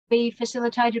be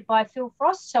facilitated by Phil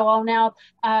Frost. So I'll now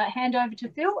hand over to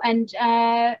Phil, and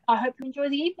I hope you enjoy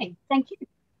the evening. Thank you.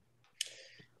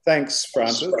 Thanks,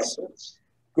 Frances.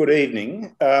 Good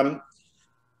evening.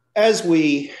 As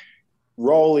we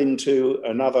roll into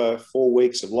another 4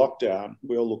 weeks of lockdown,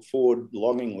 we all look forward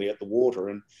longingly at the water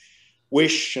and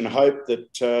wish and hope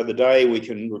that the day we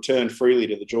can return freely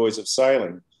to the joys of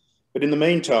sailing. But in the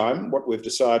meantime, what we've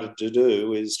decided to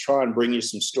do is try and bring you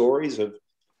some stories of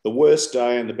the worst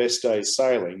day and the best days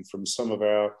sailing from some of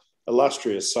our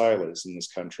illustrious sailors in this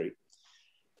country.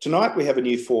 Tonight we have a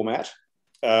new format.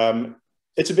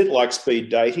 It's a bit like speed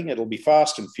dating. It'll be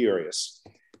fast and furious.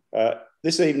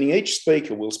 This evening, each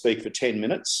speaker will speak for 10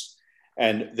 minutes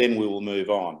and then we will move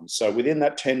on. So within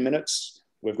that 10 minutes,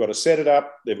 we've got to set it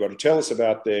up. They've got to tell us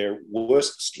about their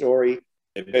worst story,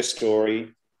 their best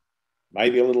story,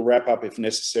 maybe a little wrap up if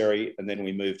necessary, and then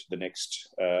we move to the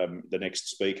next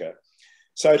speaker.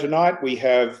 So tonight we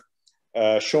have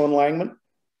Sean Langman,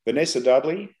 Vanessa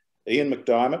Dudley, Ian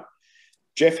McDiarmid,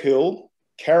 Jeff Hill,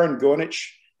 Karen Gornich,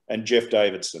 and Jeff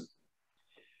Davidson.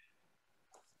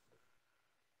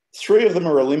 3 of them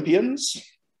are Olympians.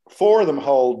 4 of them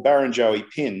hold Barrenjoey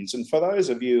pins. And for those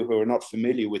of you who are not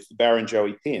familiar with the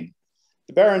Barrenjoey pin,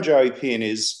 the Barrenjoey pin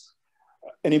is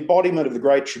an embodiment of the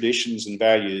great traditions and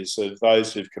values of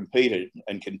those who've competed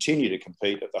and continue to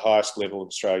compete at the highest level of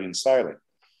Australian sailing.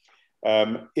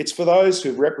 It's for those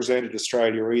who've represented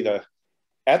Australia either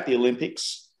at the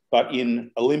Olympics, but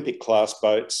in Olympic class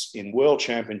boats, in World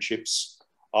Championships,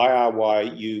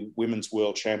 IRYU Women's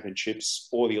World Championships,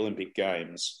 or the Olympic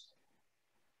Games,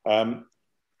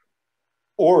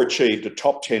 or achieved a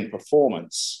top 10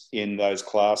 performance in those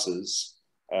classes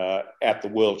at the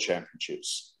World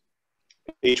Championships.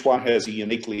 Each one has a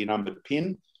uniquely numbered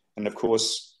pin, and of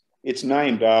course, it's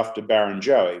named after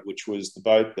Barrenjoey, which was the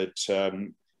boat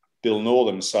that Bill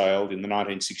Northam sailed in the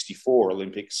 1964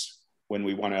 Olympics when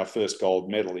we won our first gold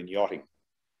medal in yachting.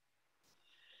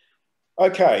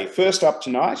 Okay, first up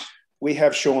tonight, we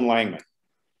have Sean Langman.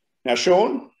 Now,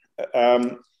 Sean,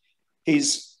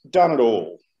 he's done it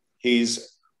all.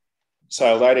 He's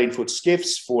sailed 18-foot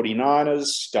skiffs,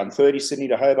 49ers, done 30 Sydney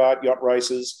to Hobart yacht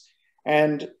races,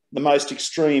 and the most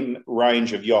extreme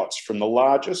range of yachts, from the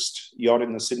largest yacht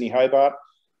in the Sydney Hobart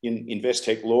in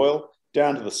Investec Loyal,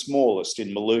 down to the smallest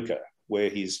in Maluka, where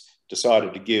he's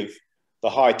decided to give the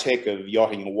high tech of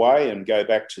yachting away and go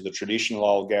back to the traditional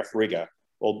old gaff rigger,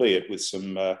 albeit with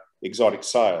some exotic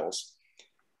sails.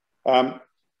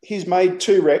 He's made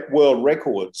 2 world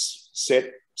records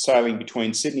set sailing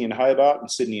between Sydney and Hobart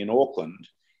and Sydney and Auckland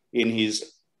in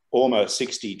his almost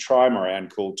 60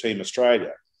 trimaran called Team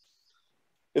Australia.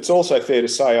 It's also fair to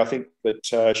say, I think,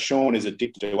 that Sean is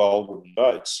addicted to old wooden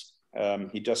boats.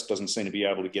 He just doesn't seem to be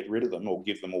able to get rid of them or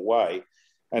give them away,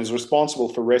 and is responsible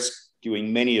for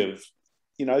rescuing many of,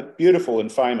 you know, beautiful and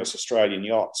famous Australian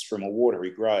yachts from a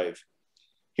watery grave.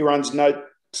 He runs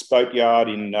Noakes Boat Yard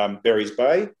in Berries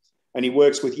Bay, and he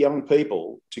works with young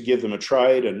people to give them a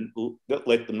trade and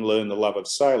let them learn the love of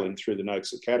sailing through the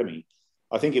Noakes Academy.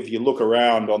 I think if you look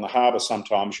around on the harbour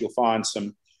sometimes, you'll find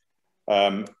some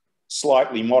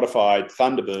slightly modified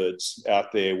Thunderbirds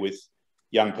out there with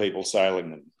young people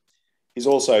sailing them. He's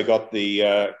also got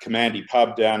the Commandy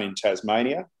pub down in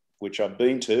Tasmania, which I've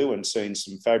been to and seen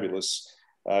some fabulous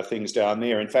things down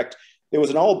there. In fact, there was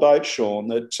an old boat, Sean,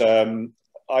 that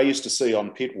I used to see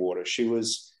on Pittwater. She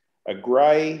was a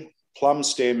grey,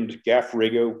 plum-stemmed gaff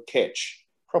rigger ketch,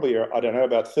 probably, I don't know,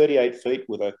 about 38 feet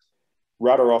with a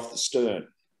rudder off the stern.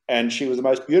 And she was the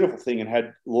most beautiful thing and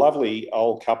had lovely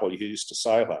old couple who used to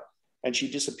sail her. And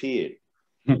she disappeared.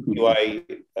 Anyway,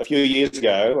 a few years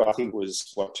ago, I think it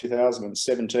was,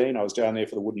 2017, I was down there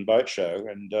for the Wooden Boat Show,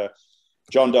 and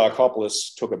John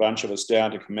Diakopoulos took a bunch of us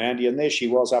down to Commandy, and there she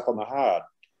was up on the hard.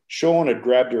 Sean had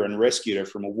grabbed her and rescued her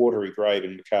from a watery grave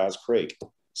in McCarrs Creek.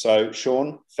 So,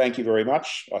 Sean, thank you very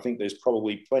much. I think there's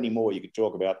probably plenty more you could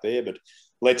talk about there, but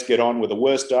let's get on with the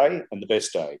worst day and the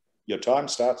best day. Your time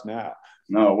starts now.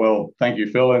 No, well, thank you,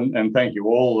 Phil, and thank you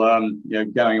all.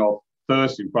 Going off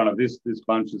first in front of this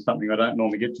bunch is something I don't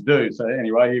normally get to do. So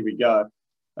anyway, here we go.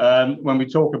 When we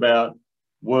talk about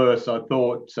worse, I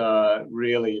thought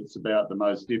really it's about the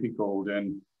most difficult,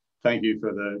 and thank you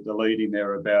for the lead in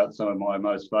there about some of my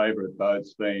most favourite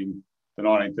boats being the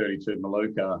 1932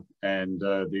 Maluka and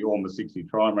the Orma 60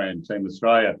 Trimaran Team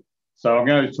Australia. So I'm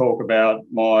going to talk about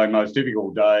my most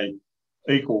difficult day,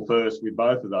 equal first with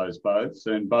both of those boats,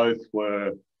 and both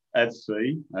were at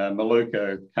sea.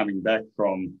 Maluka coming back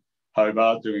from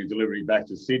Hobart, doing a delivery back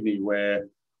to Sydney, where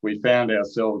we found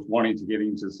ourselves wanting to get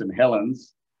into St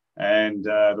Helens, and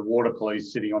the water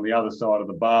police sitting on the other side of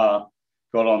the bar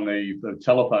got on the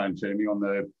telephone to me on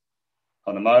the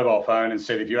on the mobile phone and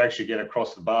said, if you actually get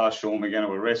across the bar, Sean, we're going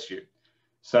to arrest you.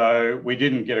 So we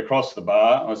didn't get across the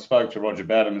bar. I spoke to Roger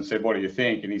Badham and said, what do you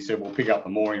think? And he said, we'll pick up the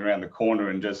mooring around the corner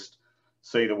and just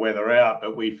see the weather out.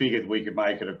 But we figured we could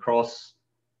make it across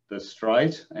the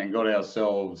strait and got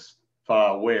ourselves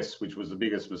far west, which was the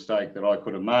biggest mistake that I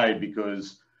could have made,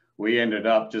 because we ended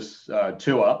up just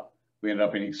 2 up. We ended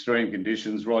up in extreme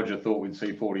conditions. Roger thought we'd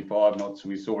see 45 knots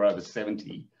and we saw over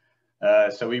 70.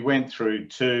 So we went through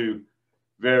 2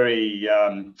 very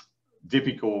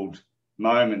difficult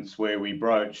moments where we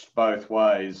broached both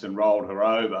ways and rolled her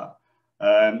over.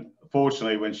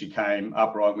 Fortunately, when she came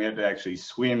upright, we had to actually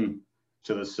swim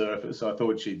to the surface. I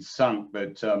thought she'd sunk,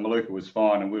 but Maluka was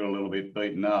fine and we were a little bit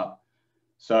beaten up.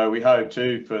 So we hove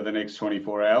to for the next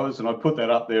 24 hours, and I put that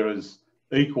up there as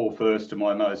equal first to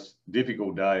my most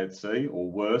difficult day at sea, or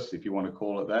worst, if you want to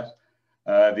call it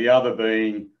that. The other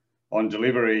being on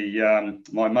delivery,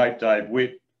 my mate Dave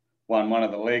Witt won one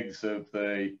of the legs of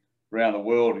the Round the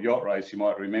World yacht race. You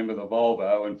might remember the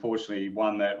Volvo. Unfortunately, he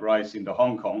won that race into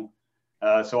Hong Kong.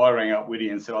 So I rang up Witty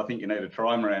and said, I think you need a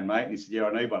trimaran, mate. And he said, yeah,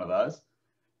 I need one of those.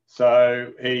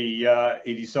 So he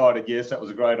decided, yes, that was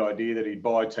a great idea, that he'd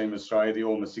buy Team Australia the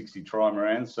Orma 60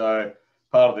 trimaran. So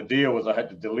part of the deal was I had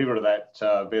to deliver that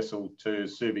vessel to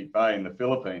Subic Bay in the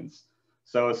Philippines.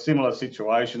 So a similar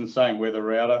situation, same weather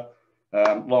router,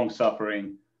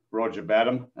 long-suffering Roger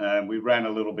Badham. We ran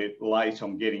a little bit late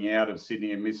on getting out of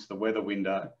Sydney and missed the weather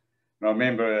window. And I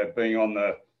remember being on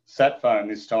the sat phone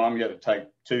this time. You had to take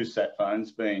 2 sat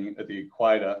phones, being at the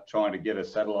equator, trying to get a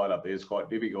satellite up there is quite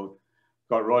difficult.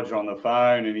 Got Roger on the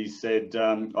phone and he said,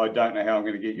 I don't know how I'm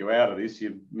going to get you out of this.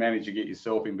 You've managed to get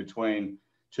yourself in between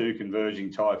 2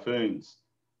 converging typhoons.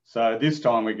 So this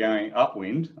time we're going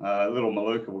upwind. Little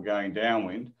Maluka were going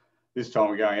downwind. This time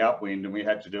we're going upwind, and we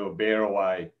had to do a bear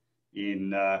away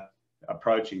in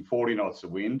approaching 40 knots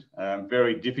of wind.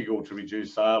 Very difficult to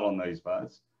reduce sail on these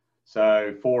boats.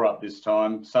 So 4 up this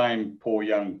time. Same poor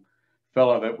young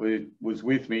fella that was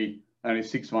with me only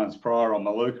 6 months prior on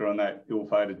Maluka on that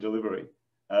ill-fated delivery.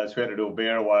 So we had to do a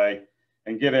bear away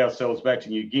and get ourselves back to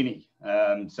New Guinea.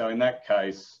 So in that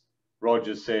case,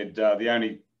 Roger said, the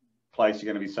only place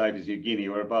you're going to be safe is New Guinea.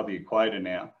 We're above the equator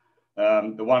now.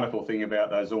 The wonderful thing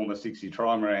about those Orma 60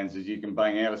 trimarans is you can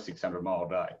bang out a 600-mile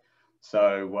day.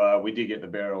 So we did get the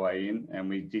bear away in and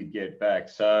we did get back.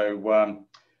 So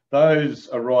those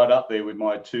are right up there with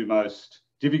my 2 most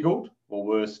difficult or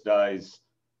worst days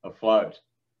afloat.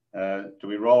 Do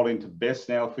we roll into best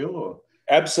now, Phil? Or?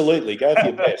 Absolutely, go for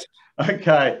your best.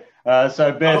 Okay,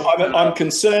 so best. I'm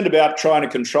concerned about trying to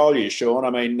control you, Sean. I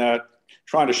mean,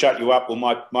 trying to shut you up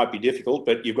might be difficult,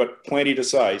 but you've got plenty to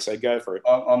say, so go for it.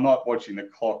 I'm not watching the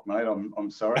clock, mate. I'm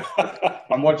sorry.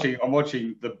 I'm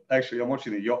watching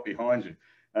the yacht behind you,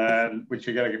 which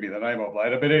you're going to give me the name of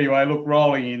later. But anyway, look,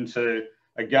 rolling into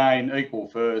again equal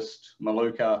first,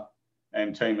 Maluka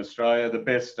and Team Australia. The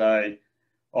best day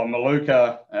on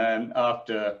Maluka,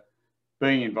 after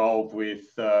being involved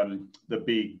with the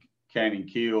big Canning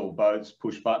Keel boats,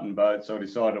 push button boats, I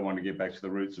decided I wanted to get back to the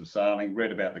roots of sailing.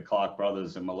 Read about the Clark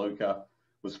brothers and Maluka.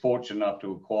 Was fortunate enough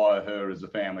to acquire her as a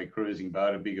family cruising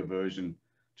boat, a bigger version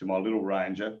to my little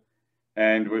Ranger.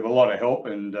 And with a lot of help,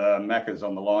 and Macca's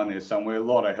on the line there somewhere, a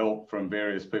lot of help from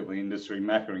various people in the industry,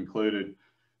 Macca included.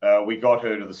 We got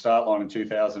her to the start line in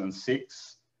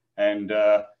 2006 and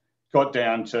got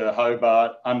down to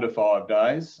Hobart under 5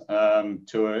 days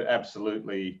to an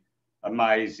absolutely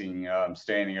amazing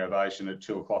standing ovation at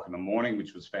 2 o'clock in the morning,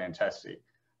 which was fantastic.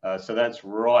 So that's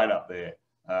right up there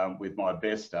with my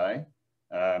best day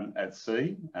at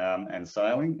sea and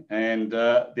sailing. And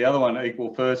the other one,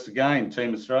 equal first again,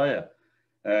 Team Australia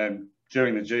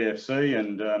during the GFC,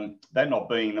 and that not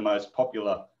being the most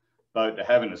popular boat to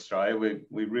have in Australia,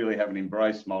 we really haven't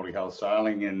embraced multi-hull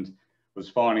sailing and was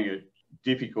finding it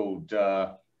difficult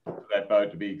for that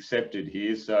boat to be accepted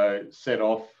here. So set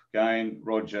off again,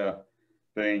 Roger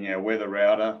being our weather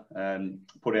router, and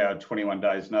put our 21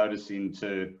 days notice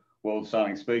into World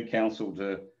Sailing Speed Council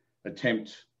to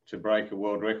attempt to break a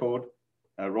world record.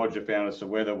 Roger found us a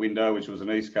weather window, which was an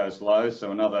East Coast low,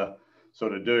 so another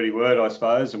sort of dirty word, I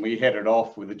suppose, and we headed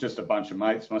off with just a bunch of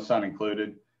mates, my son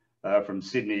included, from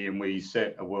Sydney, and we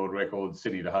set a world record,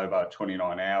 Sydney to Hobart,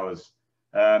 29 hours.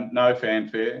 No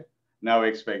fanfare, no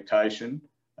expectation,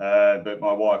 but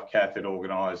my wife, Kath, had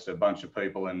organised a bunch of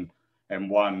people and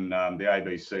won the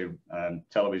ABC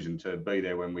television to be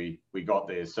there when we got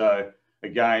there. So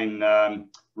again,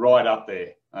 right up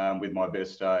there with my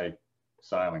best day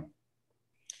sailing.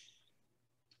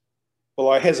 Well,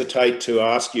 I hesitate to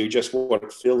ask you just what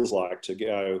it feels like to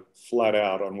go flat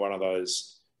out on one of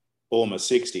those Orma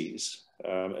 60s.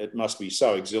 It must be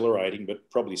so exhilarating, but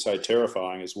probably so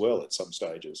terrifying as well at some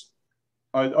stages.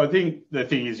 I think the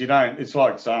thing is, it's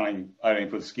like sailing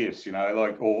 18-foot skiffs,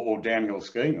 like, or downhill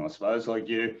skiing, I suppose. Like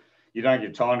you don't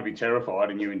get time to be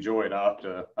terrified, and you enjoy it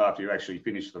after you actually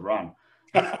finish the run.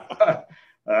 But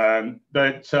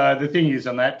the thing is,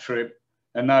 on that trip,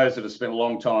 and those that have spent a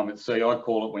long time at sea, I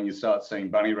call it when you start seeing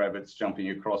bunny rabbits jumping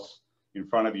across in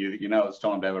front of you, that it's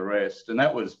time to have a rest. And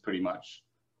that was pretty much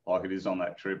like it is on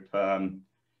that trip.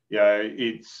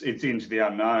 It's into the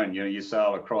unknown. You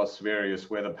sail across various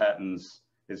weather patterns.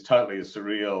 It's totally a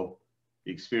surreal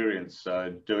experience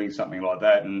doing something like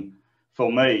that. And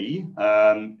for me,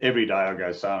 every day I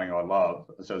go sailing, I love.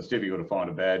 So it's difficult to find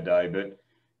a bad day. But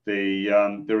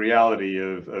the reality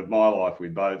of my life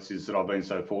with boats is that I've been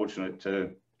so fortunate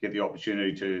to get the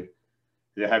opportunity to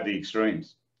have the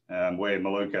extremes, where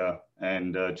Maluka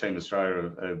and Team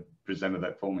Australia have presented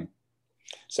that for me.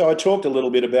 So I talked a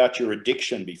little bit about your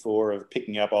addiction before of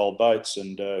picking up old boats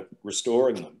and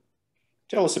restoring them.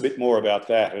 Tell us a bit more about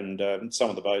that and some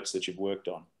of the boats that you've worked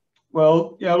on.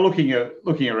 Well, looking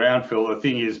around, Phil, the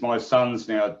thing is my son's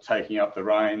now taking up the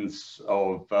reins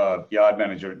of yard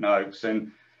manager at Noakes,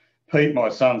 and Pete, my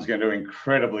son's going to do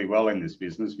incredibly well in this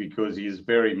business because he is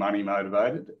very money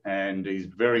motivated and he's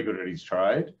very good at his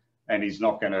trade, and he's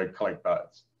not going to collect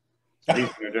boats. So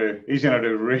he's going to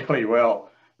do really well.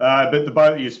 But the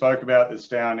boat that you spoke about that's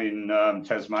down in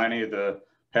Tasmania, the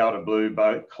powder blue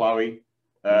boat, Chloe.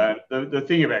 The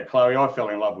thing about Chloe, I fell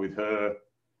in love with her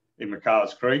in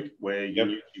McCarrs Creek, where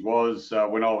she was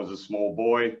when I was a small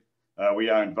boy. We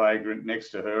owned Vagrant next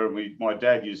to her, and my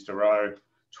dad used to row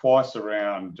twice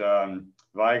around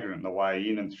Vagrant on the way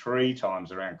in and 3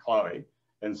 times around Chloe,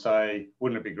 and say,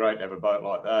 wouldn't it be great to have a boat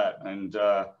like that? And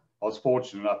I was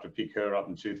fortunate enough to pick her up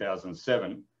in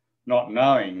 2007, not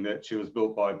knowing that she was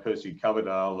built by Percy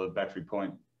Coverdale of Battery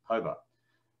Point, Hobart.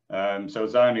 So it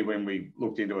was only when we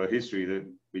looked into her history that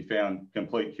we found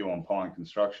complete Huon Pine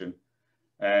construction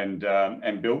and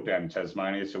built down in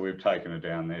Tasmania. So we've taken her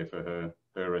down there for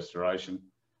her restoration.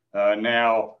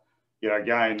 Now,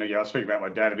 again, I speak about my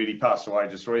dad a bit. He passed away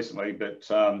just recently, but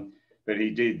he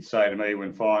did say to me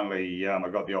when finally I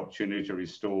got the opportunity to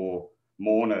restore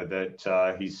Morna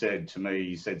that he said to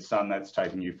me, son, that's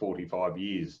taken you 45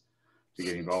 years to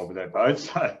get involved with that boat.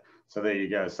 So there you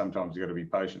go. Sometimes you've got to be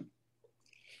patient.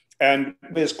 And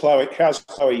there's Chloe. How's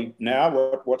Chloe now?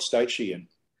 What state is she in?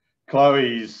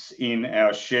 Chloe's in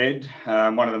our shed.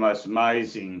 One of the most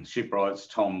amazing shipwrights,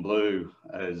 Tom Blue,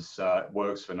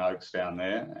 works for Noakes down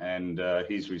there, and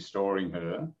he's restoring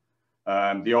her.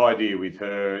 The idea with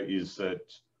her is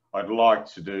that I'd like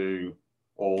to do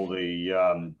all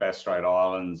the Bass Strait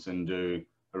Islands and do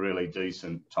a really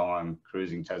decent time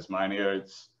cruising Tasmania.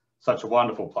 It's such a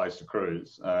wonderful place to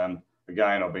cruise.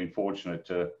 Again, I've been fortunate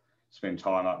to spend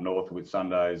time up north with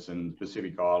Sundays and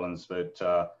Pacific Islands, but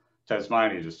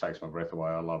Tasmania just takes my breath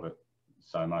away. I love it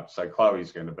so much. So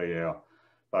Chloe's going to be our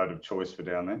boat of choice for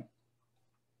down there.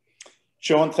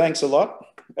 Sean, thanks a lot.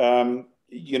 I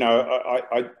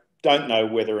don't know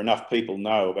whether enough people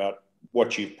know about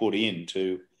what you've put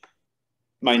into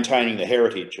maintaining the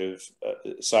heritage of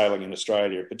sailing in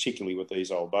Australia, particularly with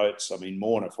these old boats. I mean,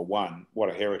 Morna, for one, what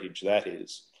a heritage that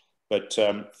is. But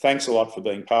thanks a lot for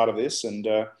being part of this, and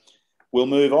we'll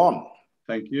move on.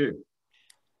 Thank you.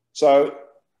 So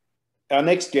our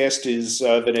next guest is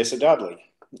Vanessa Dudley.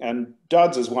 And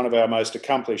Duds is one of our most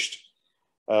accomplished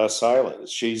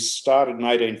sailors. She's started in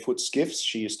 18-foot skiffs.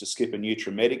 She used to skip a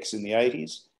Nutramedics in the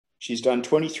 80s. She's done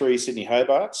 23 Sydney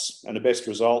Hobarts, and her best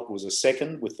result was a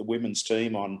second with the women's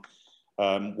team on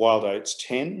Wild Oats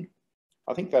 10.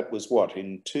 I think that was what,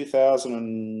 in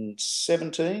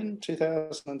 2017,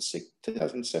 2006,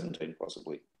 2017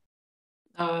 possibly.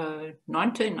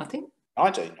 19, I think.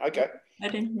 19, okay.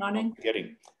 18, 19.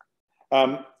 Getting.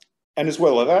 And as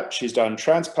well as that, she's done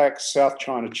Transpac, South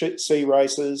China Sea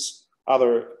races,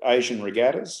 other Asian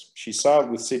regattas. She sailed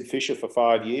with Sid Fisher for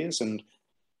 5 years and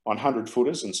on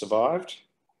 100-footers and survived.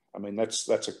 I mean, that's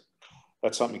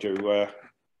something to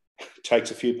takes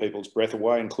a few people's breath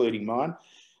away, including mine.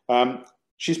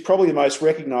 She's probably the most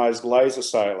recognised laser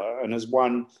sailor and has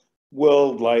won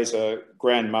World Laser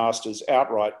Grand Masters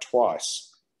outright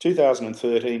twice,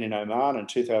 2013 in Oman and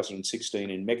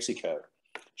 2016 in Mexico.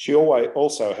 She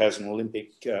also has an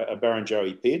Olympic a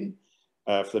Barrenjoey pin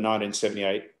for the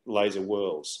 1978 Laser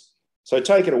Worlds. So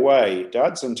take it away,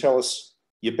 Duds, and tell us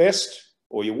your best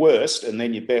or your worst and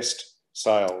then your best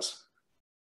sails.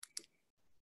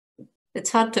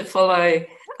 It's hard to follow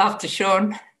after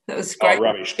Sean. That was great. Oh,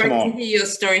 rubbish. Great Come on. to hear your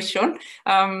story, Sean.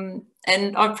 And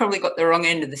I've probably got the wrong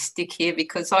end of the stick here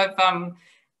because I've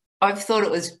I've thought it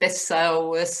was best sail,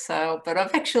 worst sail, but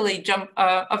I've actually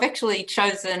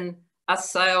chosen a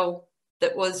sail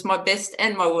that was my best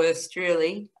and my worst,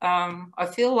 really. I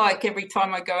feel like every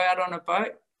time I go out on a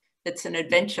boat, it's an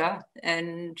adventure,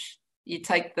 and you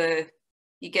get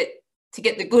to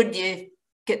get the good, you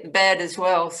get the bad as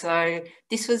well. So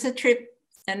this was a trip,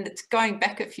 and it's going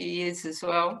back a few years as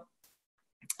well.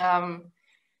 And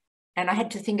I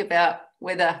had to think about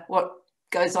whether what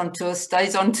goes on tour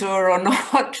stays on tour or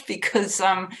not, because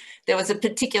there was a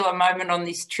particular moment on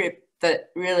this trip that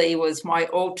really was my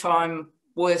all-time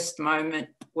worst moment,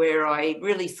 where I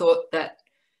really thought that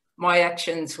my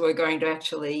actions were going to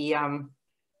actually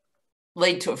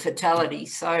lead to a fatality.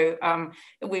 So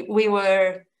we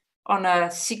were on a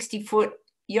 60-foot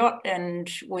yacht, and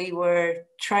we were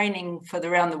training for the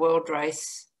Round the World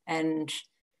race, and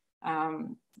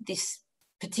this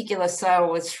particular sail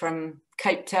was from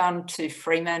Cape Town to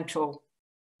Fremantle,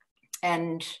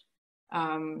 and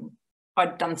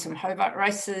I'd done some Hobart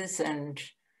races, and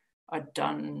I'd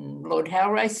done Lord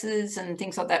Howe races and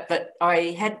things like that, but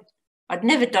I'd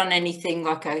never done anything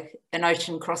like an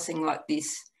ocean crossing like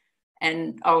this,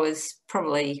 and I was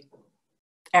probably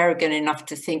arrogant enough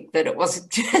to think that it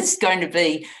wasn't just going to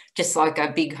be just like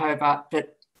a big Hobart,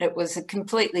 but it was a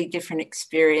completely different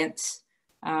experience.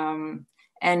 And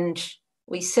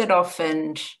we set off,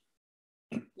 and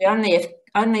we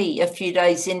only a few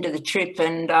days into the trip,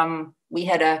 and we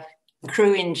had a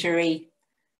crew injury.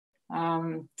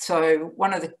 So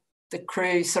one of the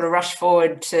crew sort of rushed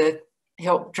forward to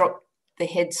help drop the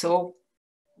headsail,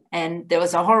 and there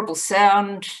was a horrible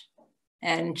sound,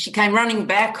 and she came running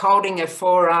back holding her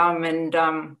forearm,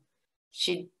 and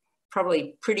she'd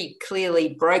probably pretty clearly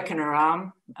broken her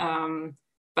arm,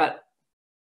 but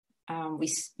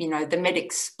the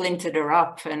medics splintered her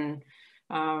up, and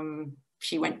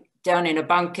she went down in a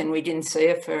bunk, and we didn't see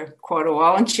her for quite a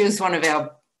while, and she was one of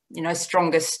our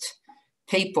strongest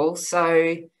people.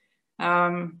 So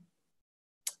that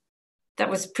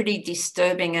was pretty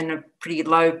disturbing and a pretty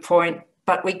low point,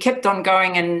 but we kept on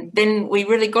going, and then we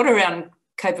really got around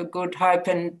Cape of Good Hope,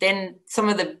 and then some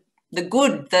of the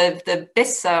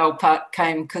best sail part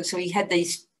came, because we had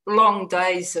these long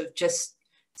days of just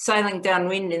sailing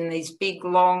downwind in these big,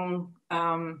 long,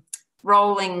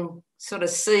 rolling sort of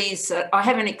seas that I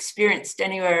haven't experienced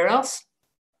anywhere else.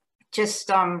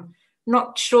 Just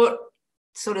not short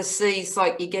sort of seas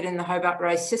like you get in the Hobart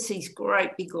race, just these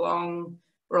great big long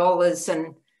rollers.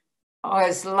 And I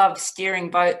always loved steering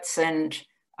boats, and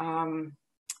it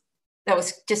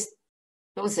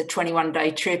was a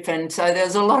 21-day trip, and so there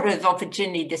was a lot of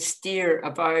opportunity to steer a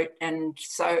boat, and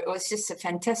so it was just a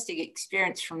fantastic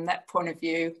experience from that point of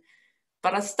view.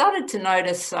 But I started to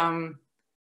notice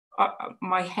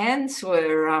my hands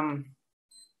were it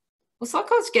was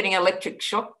like I was getting electric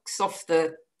shocks off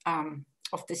the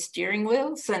steering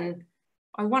wheels, and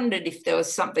I wondered if there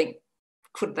was something,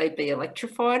 could they be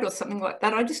electrified or something like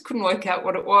that? I just couldn't work out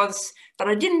what it was, but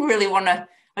I didn't want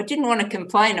to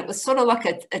complain. It was sort of like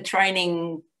a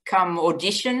training come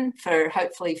audition for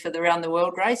hopefully for the Round the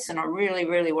World race, and I really,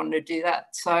 really wanted to do that.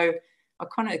 So I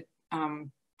kind of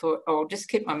thought, oh, I'll just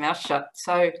keep my mouth shut.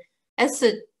 So as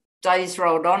the days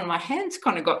rolled on, my hands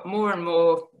kind of got more and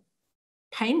more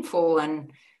painful,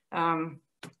 and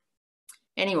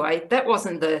anyway, that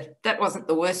wasn't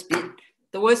the worst bit.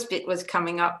 The worst bit was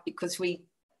coming up, because we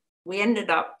ended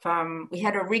up we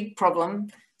had a rig problem.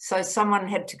 So someone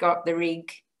had to go up the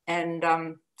rig, and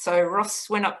so Ross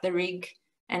went up the rig,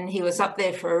 and he was up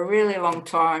there for a really long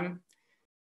time.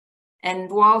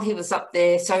 And while he was up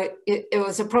there, so it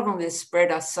was a problem with the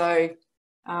spreader. So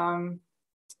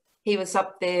he was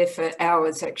up there for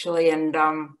hours actually, and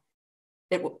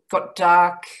it got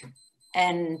dark,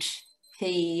 and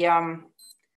he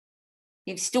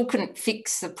still couldn't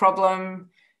fix the problem,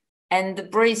 and the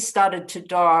breeze started to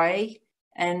die,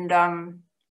 and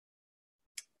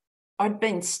I'd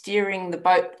been steering the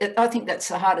boat. I think that's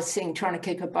the hardest thing, trying to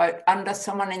keep a boat under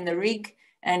someone in the rig.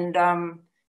 And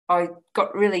I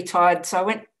got really tired. So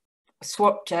I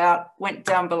swapped out, went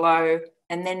down below.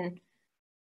 And then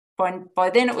by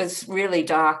then it was really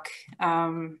dark,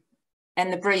 and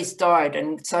the breeze died.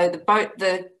 And so the boat,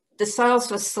 the sails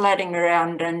were slatting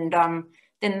around, and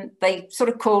then they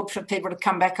sort of called for people to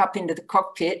come back up into the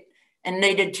cockpit and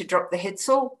needed to drop the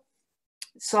headsail.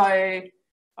 So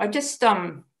I just,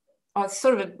 I was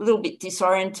sort of a little bit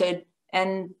disoriented,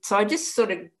 and so I just sort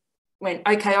of went,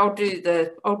 okay, I'll do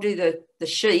the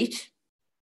sheet.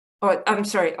 Oh, I'm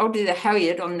sorry, I'll do the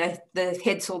halyard on the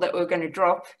headsail that we we're going to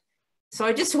drop. So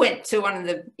I just went to one of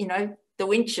the, the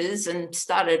winches and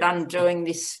started undoing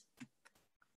this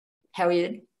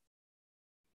halyard.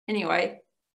 Anyway,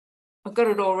 I got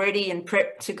it all ready and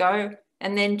prepped to go.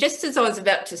 And then just as I was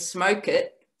about to smoke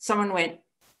it, someone went,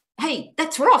 "Hey,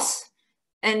 that's Ross."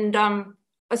 And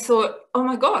I thought, oh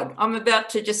my God, I'm about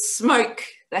to just smoke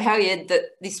the halyard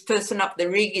that this person up the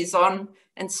rig is on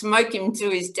and smoke him to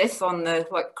his death on the,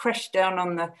 like, crash down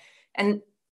on the, and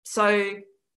so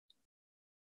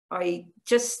I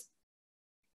just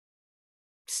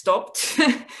stopped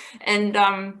and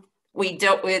we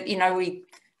dealt with, you know,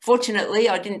 fortunately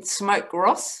I didn't smoke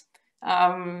Ross,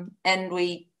 and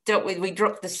we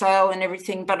dropped the sail and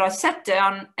everything, but I sat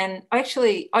down and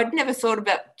I'd never thought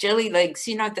about jelly legs,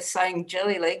 you know, the saying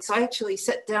jelly legs. I actually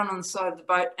sat down on the side of the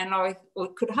boat and I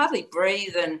could hardly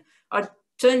breathe, and I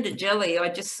turned to jelly. I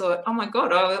just thought, oh my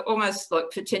God, I almost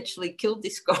like potentially killed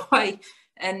this guy.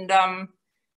 And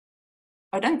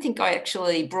I don't think I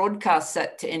actually broadcast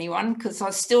that to anyone because I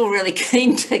was still really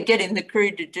keen to get in the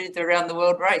crew to do the round the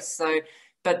world race. So,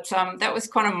 but that was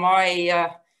kind of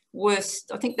my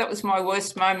worst, I think that was my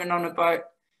worst moment on a boat.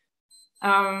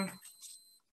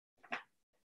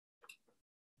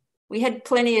 We had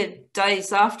plenty of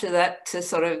days after that to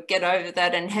sort of get over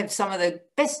that and have some of the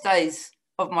best days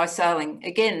of my sailing.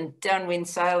 Again, downwind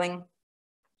sailing.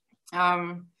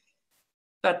 And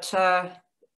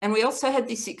we also had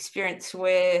this experience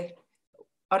where,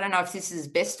 I don't know if this is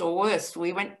best or worst,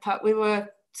 we were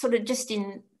sort of just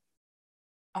in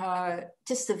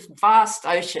just a vast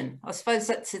ocean. I suppose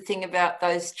that's the thing about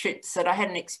those trips that I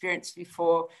hadn't experienced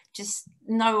before. Just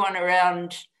no one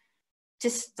around,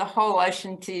 just the whole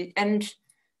ocean and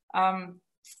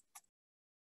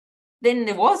then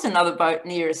there was another boat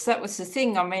near us. That was the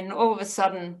thing. I mean, all of a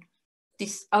sudden,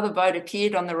 this other boat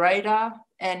appeared on the radar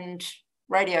and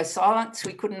radio silence.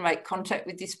 We couldn't make contact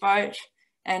with this boat,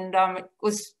 and it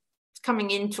was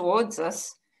coming in towards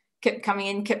us, kept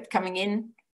coming in.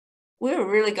 We were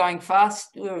really going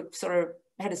fast. We were sort of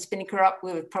had a spinnaker up.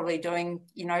 We were probably doing,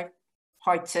 you know,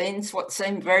 high teens, what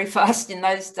seemed very fast in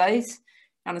those days,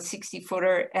 on a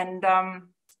 60-footer. And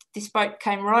this boat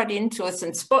came right into us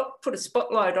and put a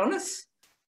spotlight on us.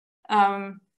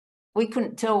 We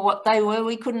couldn't tell what they were.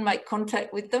 We couldn't make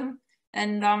contact with them.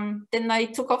 And then they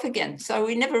took off again. So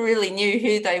we never really knew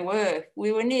who they were.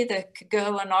 We were near the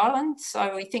Kerguelen Islands,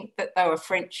 so we think that they were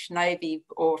French Navy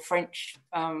or French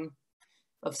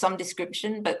of some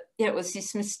description. But yeah, it was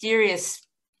this mysterious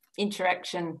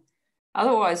interaction.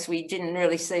 Otherwise, we didn't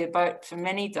really see a boat for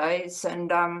many days.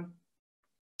 And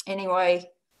anyway,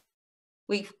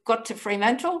 we got to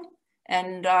Fremantle,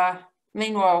 and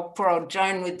meanwhile, poor old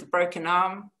Joan with the broken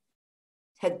arm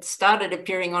had started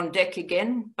appearing on deck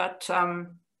again, but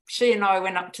she and I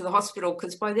went up to the hospital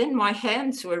because by then my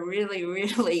hands were really,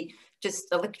 really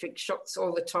just electric shocks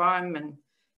all the time.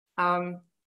 And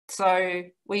so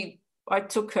I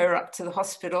took her up to the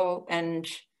hospital, and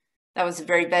that was a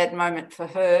very bad moment for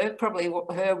her, probably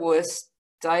her worst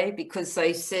day, because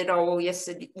they said, oh, well, yes,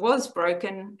 it was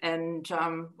broken, and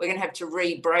we're going to have to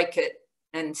re-break it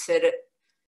and set it.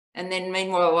 And then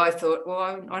meanwhile, I thought,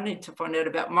 well, I need to find out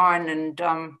about mine.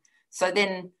 And so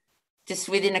then just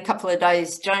within a couple of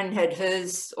days, Joan had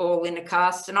hers all in a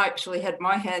cast, and I actually had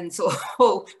my hands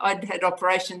all I'd had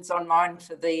operations on mine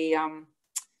for the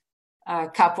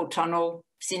carpal tunnel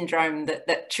syndrome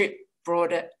that trip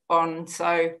brought it on.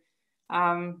 So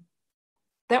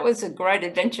that was a great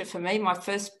adventure for me, my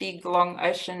first big long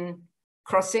ocean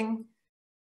crossing,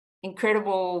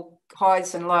 incredible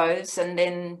highs and lows. And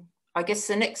then I guess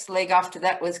the next leg after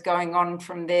that was going on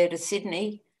from there to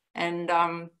Sydney, and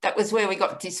that was where we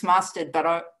got dismasted, but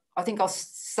I think I'll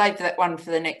save that one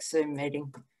for the next Zoom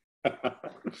meeting.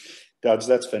 Dubs,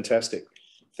 that's fantastic.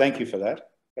 Thank you for that.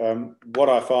 What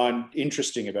I find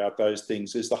interesting about those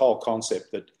things is the whole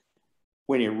concept that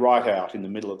when you're right out in the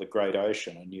middle of the great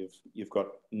ocean and you've got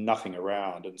nothing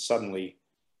around, and suddenly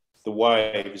the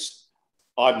waves,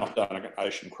 I've not done an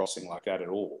ocean crossing like that at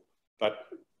all, but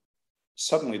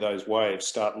suddenly those waves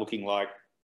start looking like,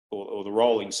 or the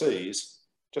rolling seas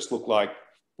just look like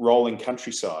rolling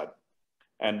countryside.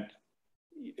 And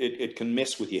it can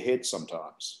mess with your head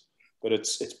sometimes, but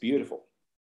it's beautiful.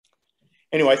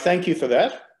 Anyway, thank you for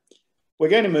that. We're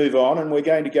going to move on, and we're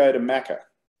going to go to Macca.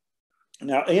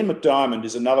 Now, Ian McDiarmid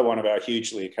is another one of our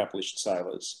hugely accomplished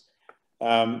sailors.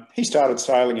 He started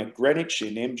sailing at Greenwich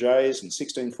in MJs and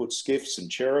 16-foot skiffs and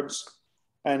cherubs,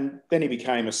 and then he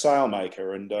became a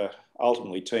sailmaker and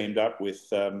ultimately teamed up with,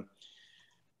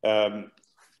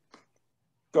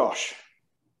 gosh,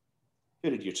 who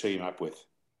did you team up with?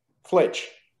 Fletch,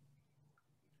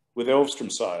 with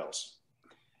Elvstrom Sails,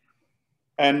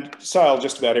 and sailed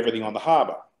just about everything on the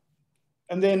harbour.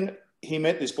 And then he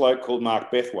met this bloke called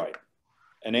Mark Bethwaite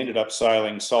and ended up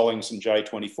sailing Sollings and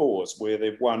J24s, where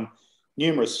they've won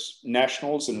numerous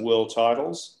nationals and world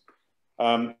titles.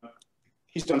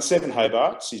 He's done 7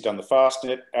 Hobarts. He's done the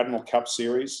Fastnet, Admiral Cup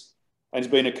Series, and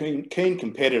he's been a keen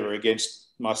competitor against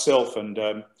myself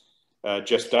and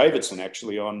Jess Davidson,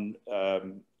 actually, on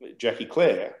Jackie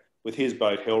Clare with his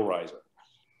boat Hellraiser.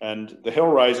 And the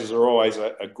Hellraisers are always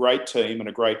a great team and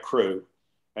a great crew,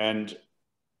 and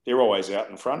they're always out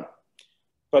in front.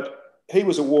 But he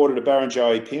was awarded a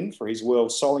Barrenjoey pin for his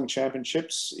World Soling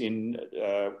Championships in,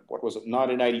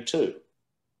 1982.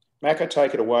 Macca,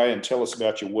 take it away and tell us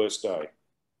about your worst day.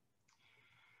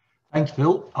 Thanks,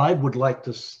 Phil. I would like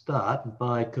to start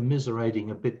by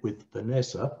commiserating a bit with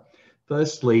Vanessa.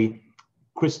 Firstly,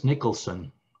 Chris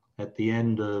Nicholson at the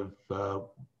end of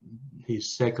his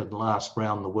second last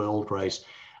round the world race,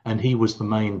 and he was the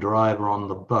main driver on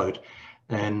the boat,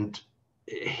 and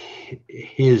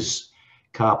his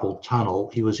carpal tunnel,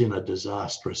 he was in a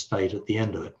disastrous state at the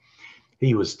end of it.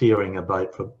 He was steering a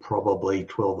boat for probably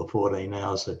 12 or 14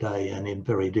 hours a day and in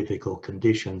very difficult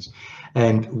conditions,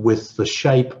 and with the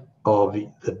shape of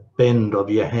the bend of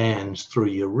your hands through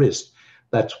your wrist,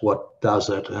 that's what does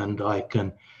it. And I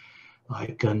can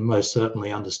most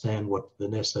certainly understand what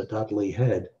Vanessa Dudley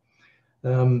had.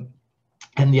 And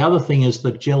the other thing is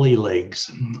the jelly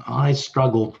legs. I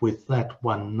struggled with that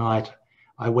one night.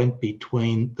 I went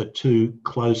between the 2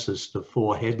 closest to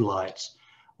 4 headlights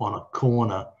on a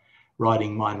corner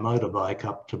riding my motorbike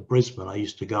up to Brisbane. I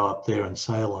used to go up there and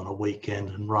sail on a weekend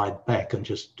and ride back and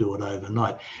just do it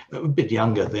overnight. A bit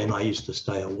younger then, I used to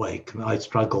stay awake. I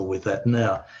struggle with that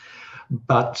now.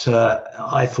 But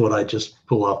I thought I'd just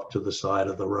pull off to the side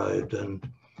of the road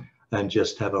and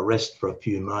just have a rest for a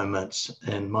few moments,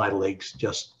 and my legs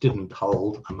just didn't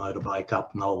hold a motorbike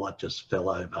up and I just fell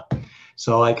over.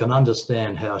 So I can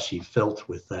understand how she felt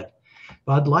with that.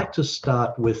 But I'd like to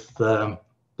start with the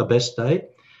best day.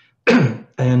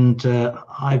 And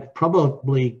I've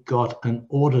probably got an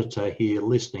auditor here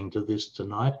listening to this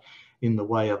tonight in the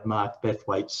way of Mark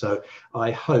Bethwaite, so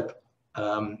I hope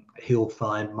he'll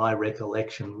find my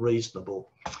recollection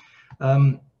reasonable.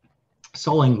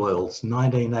 Soling Worlds,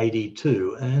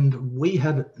 1982, and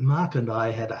Mark and I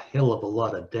had a hell of a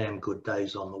lot of damn good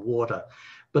days on the water,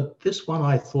 but this one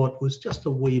I thought was just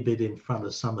a wee bit in front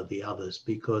of some of the others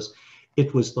because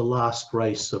it was the last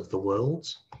race of the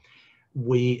Worlds.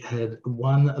 We had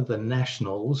won the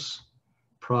Nationals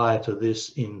prior to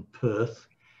this in Perth,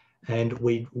 and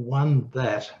we won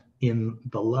that in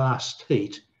the last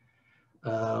heat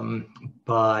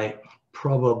by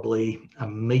probably a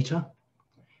metre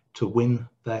to win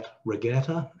that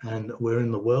regatta, and we're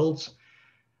in the Worlds.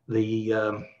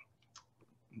 The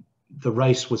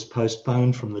race was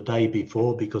postponed from the day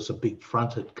before because a big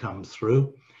front had come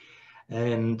through,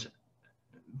 and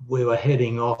we were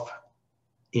heading off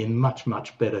in much,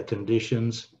 much better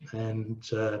conditions, and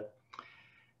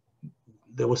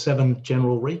there were 7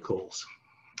 general recalls,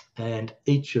 and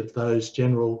each of those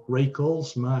general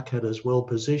recalls Mark had as well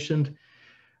positioned.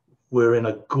 We're in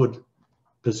a good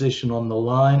position on the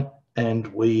line, and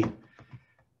we're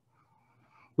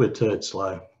turd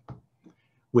slow.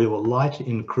 We were light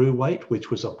in crew weight, which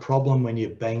was a problem when you're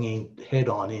banging head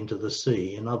on into the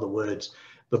sea. In other words,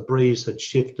 the breeze had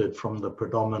shifted from the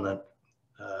predominant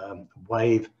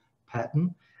wave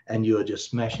pattern, and you were just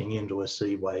smashing into a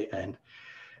seaway, and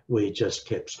we just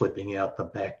kept slipping out the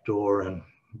back door, and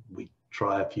we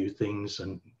try a few things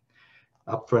and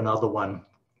up for another one.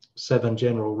 7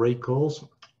 general recalls.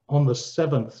 On the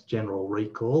 7th general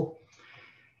recall,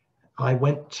 I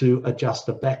went to adjust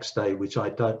a backstay, which I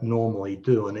don't normally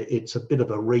do, and it's a bit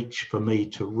of a reach for me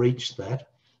to reach that.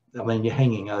 I mean, you're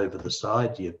hanging over the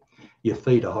side, your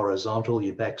feet are horizontal,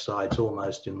 your backside's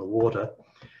almost in the water.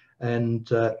 And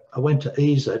I went to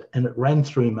ease it, and it ran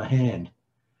through my hand.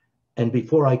 And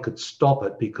before I could stop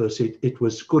it, because it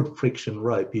was good friction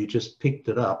rope, you just picked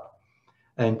it up,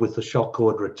 and with the shock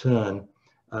cord return,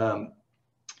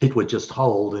 it would just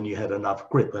hold and you had enough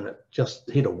grip, and it just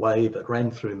hit a wave. It ran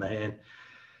through my hand.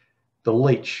 The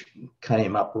leech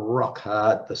came up rock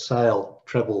hard. The sail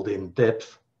travelled in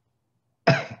depth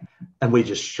and we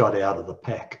just shot out of the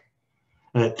pack.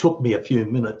 And it took me a few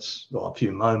minutes or a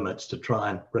few moments to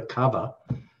try and recover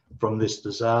from this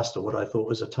disaster, what I thought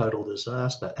was a total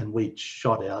disaster. And we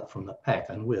shot out from the pack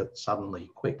and we're suddenly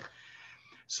quick.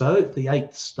 So the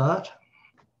 8th start,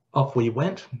 off we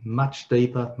went, much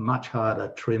deeper, much harder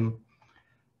trim.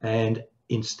 And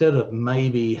instead of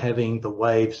maybe having the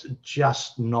waves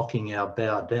just knocking our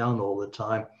bow down all the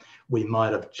time, we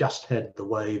might have just had the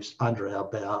waves under our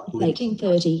bow. Making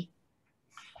 30.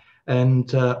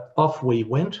 And off we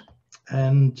went.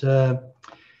 And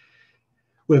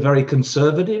We're very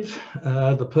conservative.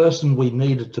 The person we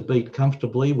needed to beat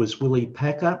comfortably was Willie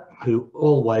Packer, who,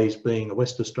 always being a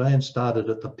West Australian, started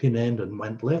at the pin end and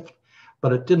went left.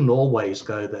 But it didn't always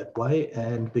go that way,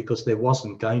 and because there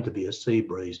wasn't going to be a sea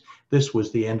breeze, this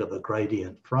was the end of a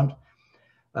gradient front.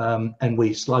 And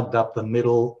we slugged up the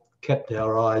middle, kept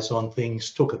our eyes on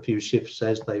things, took a few shifts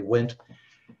as they went.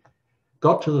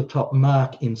 Got to the top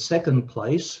mark in second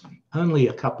place, only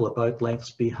a couple of boat lengths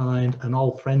behind an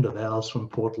old friend of ours from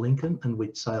Port Lincoln, and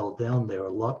we'd sailed down there a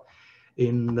lot,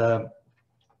 in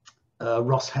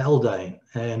Ross Haldane.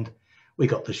 And we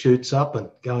got the chutes up and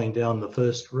going down the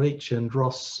first reach, and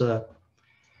Ross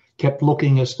kept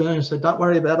looking astern and said, "Don't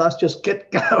worry about us, just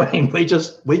get going."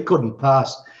 We couldn't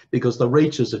pass because the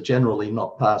reaches are generally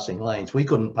not passing lanes. We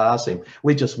couldn't pass him.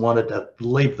 We just wanted to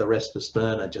leave the rest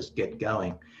astern and just get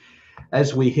going.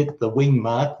 As we hit the wing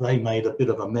mark, they made a bit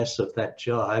of a mess of that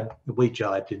jibe. We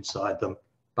jibed inside them,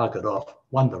 buggered off,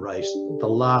 won the race, the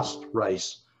last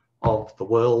race of the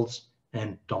Worlds,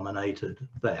 and dominated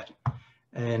that.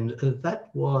 And that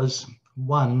was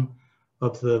one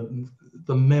of the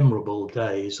memorable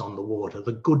days on the water,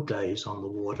 the good days on the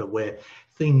water, where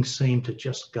things seemed to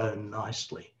just go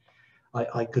nicely.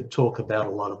 I could talk about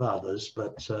a lot of others,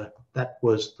 but that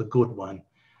was the good one.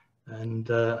 And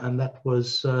that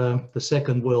was the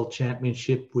second World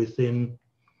Championship within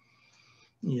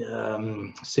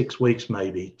 6 weeks,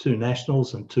 maybe. 2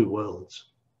 nationals and 2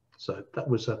 worlds. So that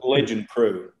was a legend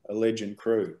crew.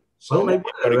 So well, I've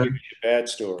got to give you a bad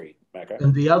story, Macca.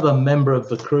 And the other member of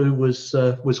the crew was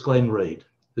Glenn Reid,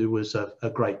 who was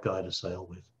a great guy to sail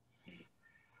with.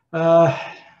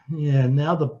 Yeah,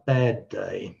 now the bad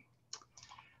day.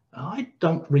 I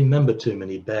don't remember too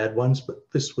many bad ones, but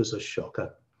this was a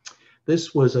shocker.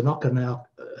 This was an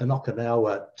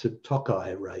Okinawa to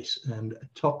Tokai race, and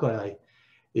Tokai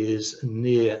is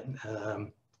near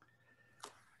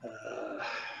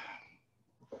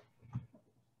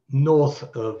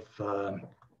north of,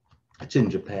 it's in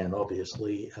Japan,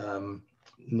 obviously,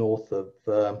 north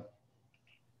of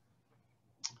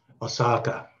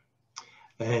Osaka,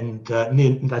 and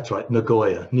near, that's right,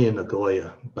 Nagoya, near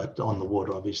Nagoya, but on the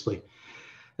water, obviously.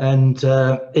 And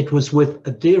it was with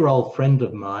a dear old friend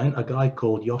of mine, a guy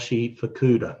called Yoshi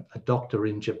Fukuda, a doctor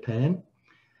in Japan.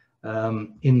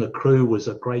 In the crew was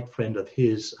a great friend of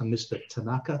his, Mr.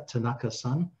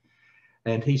 Tanaka-san,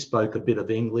 and he spoke a bit of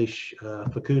English.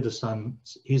 Fukuda-san,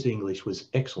 his English was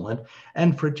excellent.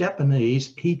 And for a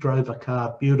Japanese, he drove a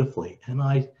car beautifully. And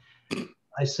I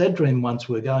said to him once,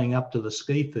 we're going up to the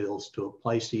ski fields to a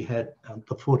place he had at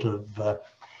the foot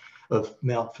of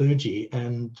Mount Fuji,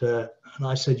 and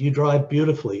I said, "You drive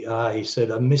beautifully." He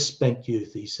said, "A misspent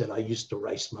youth." He said, "I used to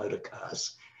race motor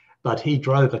cars," but he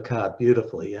drove a car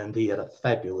beautifully, and he had a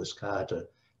fabulous car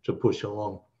to push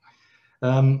along.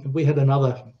 We had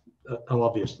another,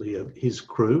 obviously, his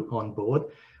crew on board.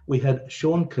 We had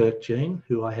Sean Kirkjean,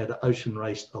 who I had ocean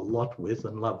raced a lot with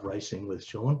and loved racing with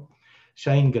Sean.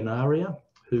 Shane Ganaria,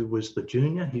 who was the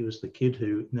junior. He was the kid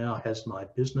who now has my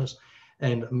business,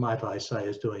 and might I say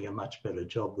is doing a much better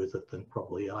job with it than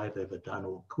probably I've ever done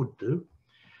or could do,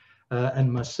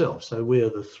 and myself. So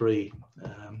we're the 3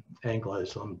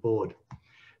 Anglos on board.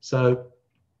 So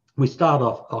we start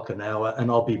off Okinawa,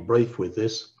 and I'll be brief with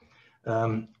this.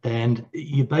 And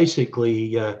you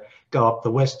basically go up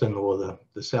the western or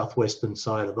the southwestern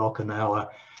side of Okinawa.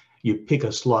 You pick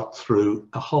a slot through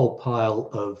a whole pile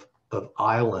of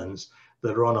islands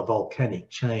that are on a volcanic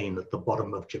chain at the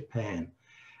bottom of Japan.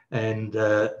 And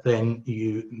then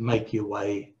you make your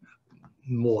way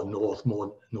more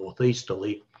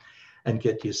northeasterly and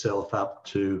get yourself up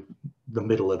to the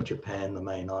middle of Japan, the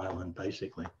main island,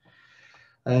 basically.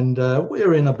 And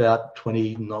we're in about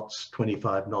 20 knots,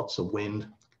 25 knots of wind,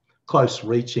 close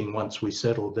reaching once we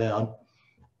settled down.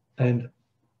 And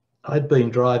I'd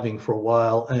been driving for a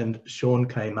while, and Sean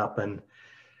came up and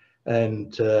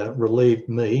relieved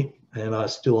me, and I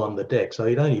was still on the deck. So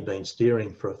he'd only been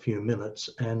steering for a few minutes,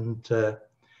 and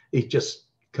he just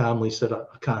calmly said, "I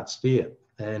can't steer."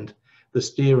 And the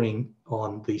steering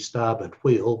on the starboard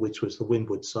wheel, which was the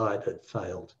windward side, had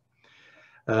failed.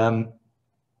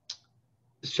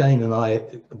 Shane and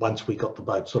I, once we got the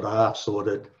boat sort of half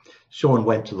sorted, Sean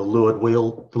went to the leeward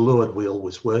wheel. The leeward wheel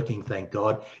was working, thank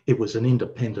God. It was an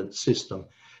independent system,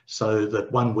 so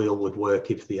that one wheel would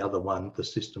work if the other one, the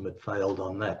system had failed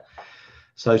on that.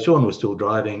 So Sean was still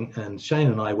driving, and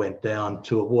Shane and I went down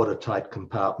to a watertight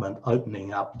compartment,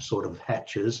 opening up sort of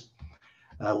hatches,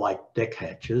 like deck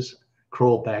hatches,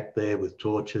 crawled back there with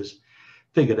torches,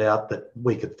 figured out that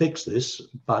we could fix this,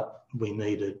 but we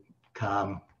needed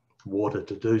calm water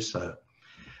to do so.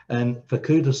 And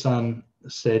Fukuda-san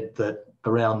said that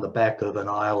around the back of an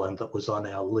island that was on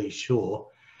our lee shore,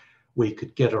 we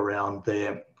could get around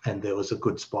there, and there was a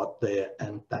good spot there,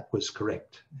 and that was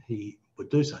correct. He would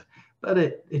do so. But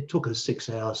it took us 6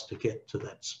 hours to get to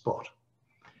that spot.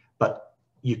 But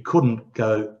you couldn't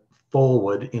go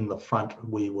forward in the front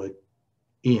we were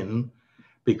in,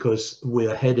 because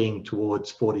we're heading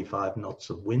towards 45 knots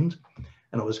of wind,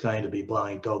 and it was going to be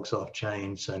blowing dogs off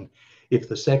chains. And if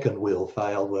the second wheel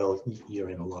failed, well, you're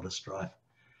in a lot of strife.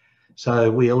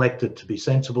 So we elected to be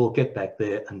sensible, get back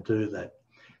there and do that.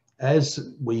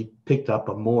 As we picked up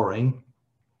a mooring,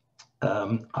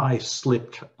 I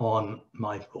slipped on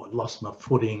lost my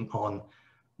footing on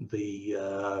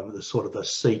the sort of the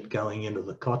seat going into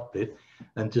the cockpit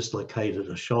and dislocated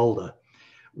a shoulder,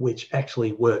 which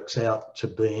actually works out to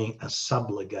being a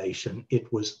subligation.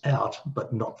 It was out,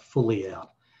 but not fully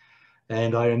out.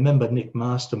 And I remember Nick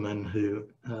Masterman, who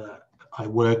I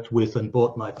worked with and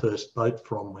bought my first boat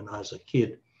from when I was a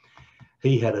kid.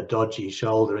 He had a dodgy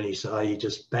shoulder, and he said, oh, you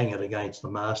just bang it against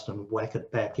the mast and whack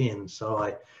it back in. So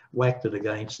I whacked it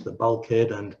against the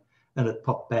bulkhead and it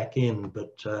popped back in,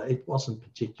 but it wasn't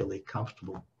particularly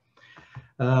comfortable.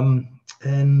 Anyway,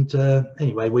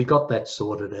 we got that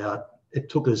sorted out. It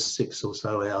took us 6 or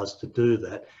so hours to do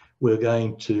that. We're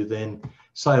going to then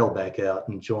sail back out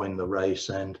and join the race.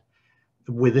 And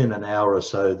within an hour or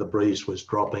so, the breeze was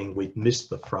dropping. We'd missed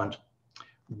the front.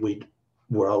 We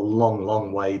were a long,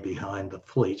 long way behind the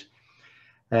fleet.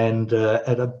 And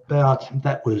at about,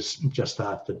 that was just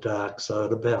after dark. So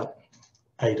at about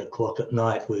 8 o'clock at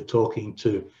night, we're talking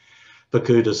to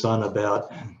Fukuda-san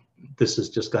about, this is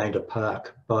just going to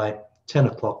park. By 10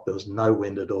 o'clock, there was no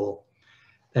wind at all.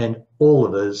 And all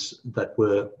of us that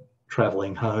were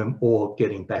traveling home or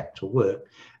getting back to work,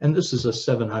 and this is a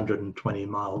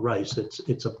 720-mile race,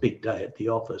 it's a big day at the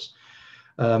office,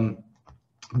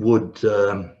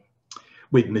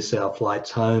 we'd miss our flights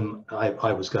home.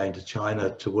 I was going to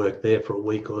China to work there for a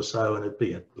week or so, and it'd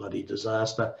be a bloody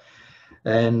disaster.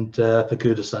 And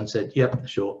Fukuda-san said, yep,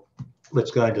 sure,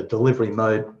 let's go into delivery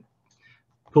mode,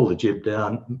 pull the jib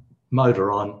down,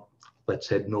 motor on, let's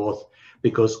head north,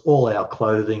 because all our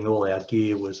clothing, all our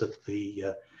gear was at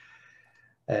the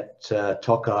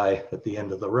Tokai at the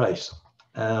end of the race.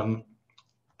 And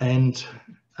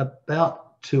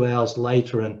about 2 hours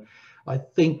later, and I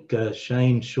think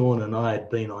Shane, Sean and I had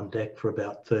been on deck for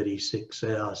about 36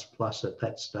 hours plus at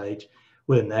that stage.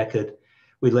 We're knackered.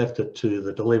 We left it to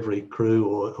the delivery crew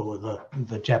or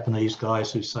the Japanese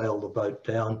guys who sailed the boat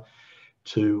down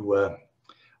to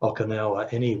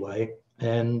Okinawa anyway.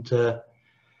 And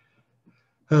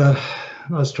I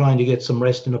was trying to get some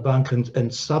rest in a bunk,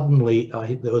 and suddenly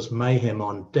there was mayhem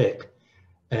on deck,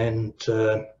 and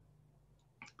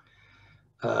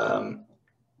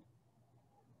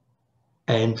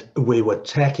we were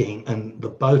tacking, and the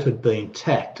boat had been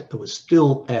tacked. It was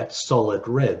still at solid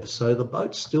rev, so the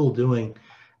boat's still doing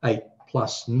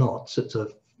 8+ knots. It's a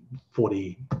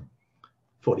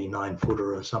 49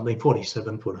 footer or something,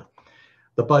 47 footer.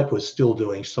 The boat was still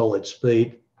doing solid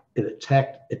speed. It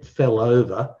attacked, it fell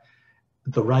over.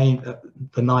 The rain,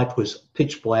 the night was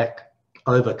pitch black,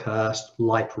 overcast,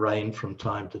 light rain from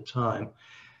time to time.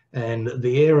 And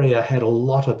the area had a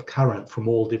lot of current from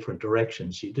all different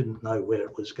directions. You didn't know where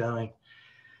it was going.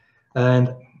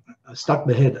 And I stuck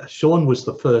my head. Sean was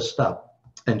the first up,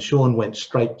 and Sean went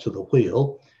straight to the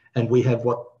wheel. And we have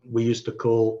what we used to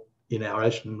call in our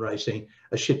ocean racing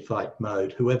a shit fight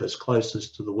mode. Whoever's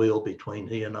closest to the wheel between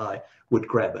he and I would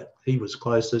grab it. He was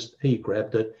closest, he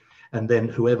grabbed it, and then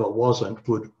whoever wasn't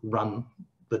would run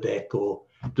the deck or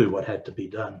do what had to be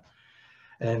done.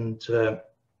 And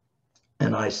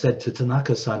I said to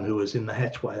Tanaka-san, who was in the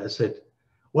hatchway, I said,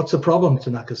 what's the problem,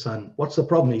 Tanaka-san? What's the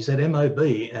problem? He said, MOB.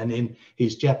 And in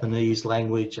his Japanese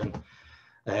language and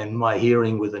my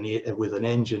hearing with an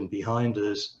engine behind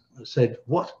us, I said,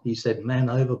 what? He said, man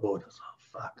overboard. I said, oh,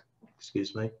 fuck,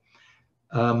 excuse me.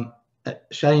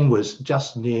 Shane was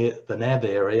just near the nav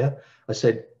area. I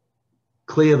said,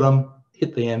 clear them,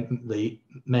 hit the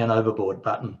man overboard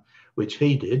button, which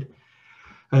he did.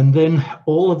 And then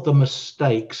all of the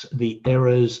mistakes, the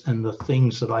errors, and the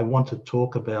things that I want to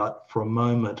talk about for a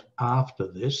moment after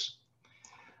this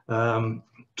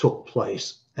took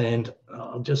place. And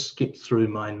I'll just skip through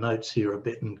my notes here a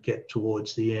bit and get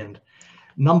towards the end.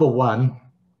 Number one,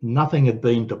 nothing had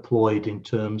been deployed in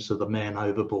terms of the man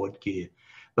overboard gear.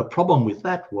 The problem with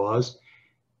that was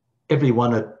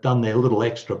everyone had done their little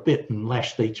extra bit and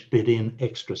lashed each bit in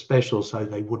extra special so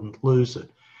they wouldn't lose it.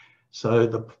 So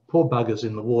the poor buggers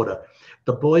in the water,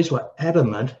 the boys were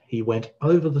adamant he went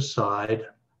over the side,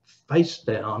 face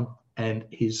down, and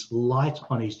his light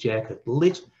on his jacket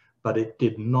lit, but it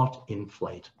did not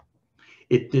inflate.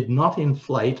 It did not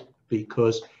inflate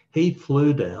because he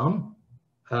flew down,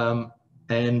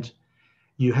 and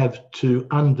you have to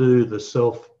undo the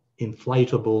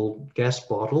self-inflatable gas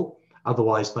bottle,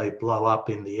 otherwise they blow up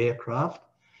in the aircraft,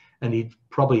 and he'd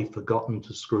probably forgotten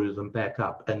to screw them back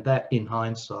up. And that, in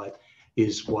hindsight,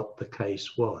 is what the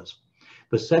case was.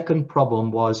 The second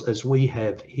problem was, as we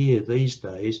have here these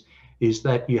days, is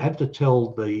that you have to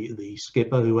tell the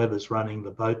skipper, whoever's running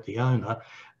the boat, the owner,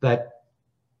 that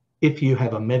if you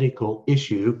have a medical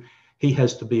issue, he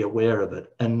has to be aware of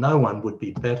it. And no one would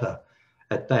be better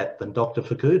at that than Dr.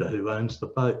 Fukuda, who owns the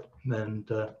boat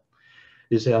and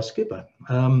is our skipper.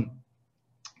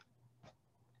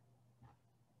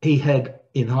 He had,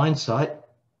 in hindsight,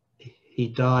 he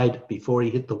died before he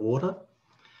hit the water.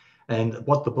 And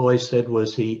what the boys said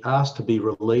was he asked to be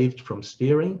relieved from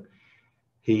steering.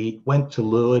 He went to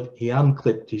leeward, he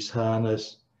unclipped his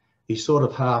harness. He sort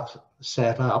of half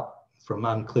sat up from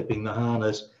unclipping the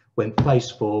harness, went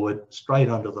face forward, straight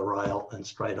onto the rail and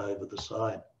straight over the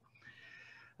side.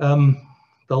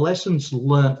 The lessons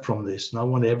learnt from this, and I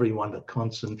want everyone to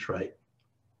concentrate.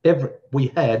 We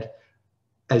had,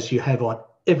 as you have on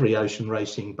every ocean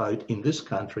racing boat in this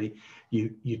country,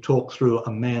 you talk through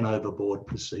a man overboard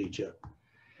procedure.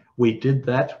 We did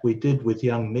that. We did with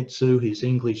young Mitsu. His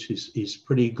English is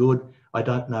pretty good. I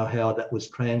don't know how that was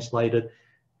translated.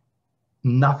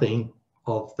 Nothing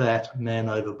of that man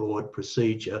overboard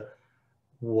procedure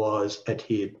was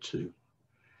adhered to.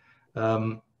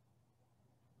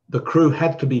 The crew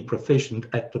had to be proficient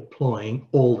at deploying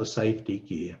all the safety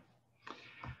gear.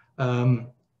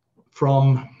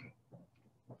 From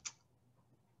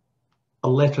a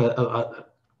letter,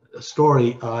 a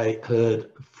story I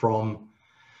heard from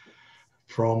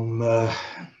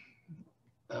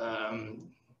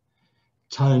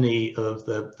Tony of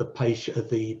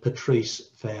the Patrice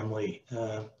family,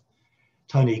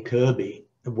 Tony Kirby,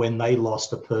 when they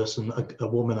lost a person, a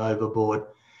woman overboard,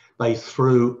 they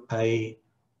threw a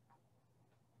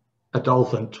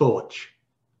dolphin torch,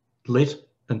 lit,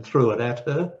 and threw it at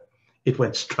her. It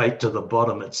went straight to the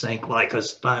bottom. It sank like a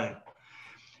stone.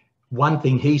 One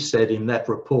thing he said in that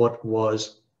report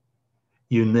was,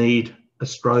 you need a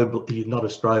strobe, not a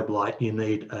strobe light, you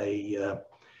need a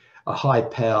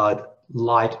high-powered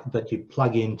light that you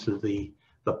plug into the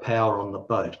power on the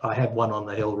boat. I have one on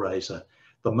the Hellraiser.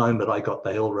 The moment I got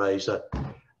the Hellraiser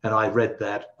and I read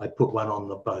that, I put one on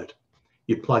the boat.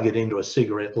 You plug it into a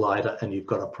cigarette lighter and you've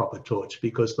got a proper torch,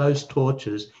 because those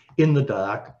torches in the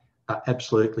dark are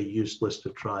absolutely useless to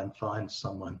try and find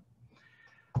someone.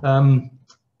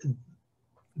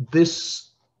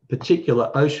 This particular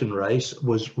ocean race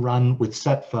was run with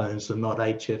sat phones and not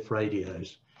HF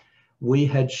radios. We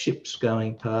had ships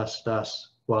going past us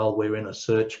while we're in a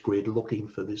search grid looking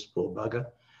for this poor bugger.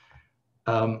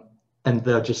 And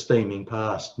they're just steaming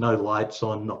past, no lights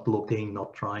on, not looking,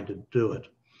 not trying to do it.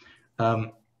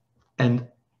 And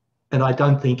I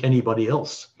don't think anybody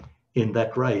else in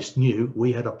that race knew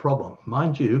we had a problem.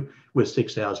 Mind you, we're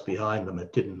 6 hours behind them,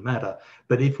 it didn't matter.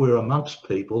 But if we're amongst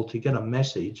people, to get a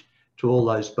message to all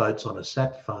those boats on a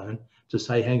sat phone to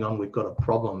say, hang on, we've got a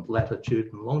problem,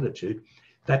 latitude and longitude,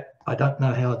 that I don't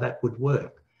know how that would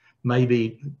work.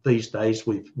 Maybe these days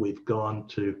we've gone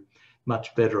to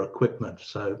much better equipment,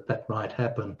 so that might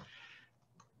happen.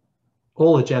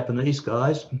 All the Japanese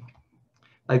guys,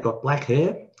 they've got black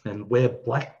hair and wear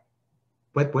black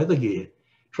wet weather gear.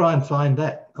 Try and find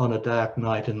that on a dark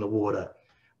night in the water.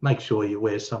 Make sure you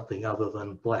wear something other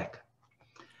than black.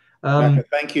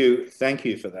 Thank you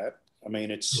for that. I mean,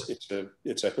 it's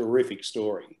a horrific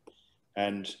story,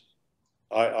 and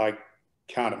I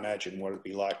can't imagine what it'd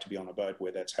be like to be on a boat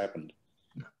where that's happened,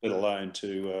 let alone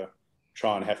to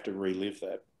try and have to relive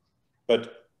that.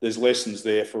 But there's lessons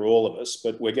there for all of us,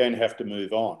 but we're going to have to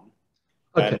move on.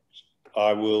 Okay. And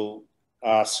I will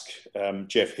ask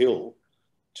Jeff Hill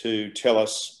to tell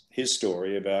us his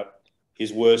story about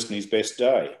his worst and his best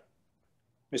day.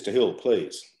 Mr. Hill,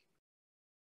 please.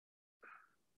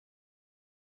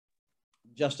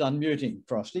 Just unmuting,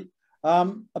 Frosty.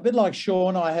 A bit like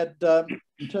Sean, I had,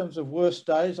 in terms of worst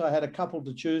days, I had a couple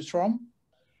to choose from.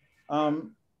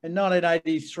 In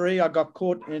 1983, I got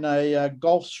caught in a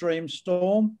Gulf Stream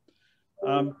storm,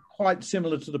 quite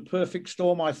similar to the perfect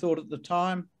storm I thought at the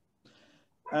time.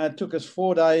 It took us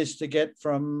 4 days to get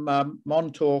from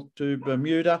Montauk to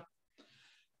Bermuda.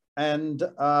 And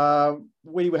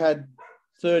we had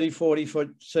 30,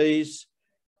 40-foot seas.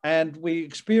 And we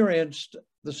experienced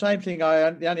the same thing.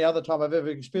 The only other time I've ever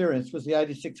experienced was the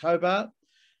 86 Hobart,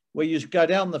 where you go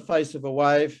down the face of a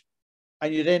wave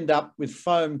and you'd end up with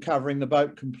foam covering the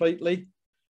boat completely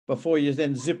before you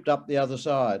then zipped up the other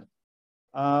side.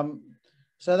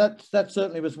 So that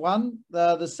certainly was one.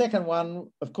 The second one,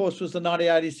 of course, was the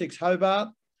 1986 Hobart,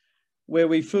 where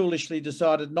we foolishly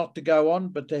decided not to go on,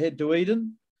 but to head to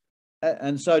Eden.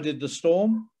 And so did the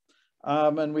Storm.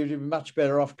 And we'd be much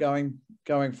better off going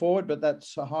forward, but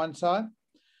that's hindsight.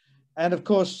 And of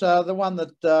course, the one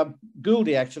that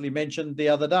Gouldy actually mentioned the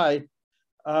other day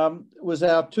was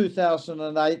our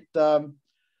 2008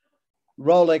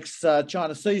 Rolex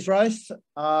China Seas race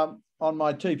on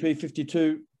my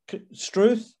TP52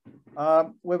 Struth,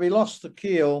 where we lost the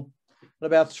keel at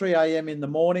about 3 a.m. in the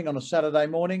morning on a Saturday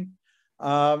morning,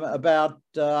 about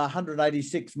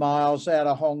 186 miles out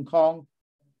of Hong Kong,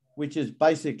 which is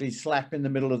basically slap in the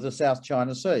middle of the South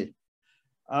China Sea.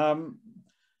 How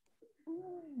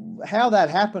that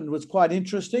happened was quite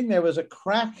interesting. There was a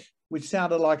crack which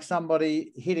sounded like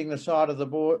somebody hitting the side of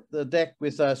the deck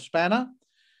with a spanner,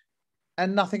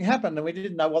 and nothing happened, and we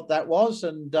didn't know what that was.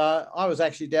 And I was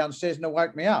actually downstairs and it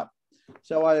woke me up.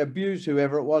 So I abused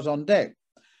whoever it was on deck.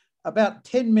 About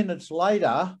 10 minutes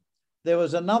later, there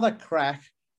was another crack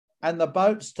and the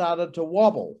boat started to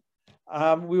wobble.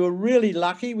 We were really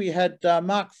lucky. We had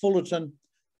Mark Fullerton,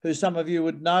 who some of you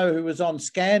would know, who was on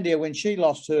Scandia when she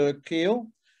lost her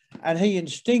keel, and he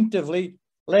instinctively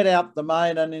let out the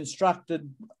main and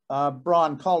instructed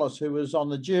Brian Collis, who was on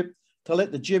the jib, to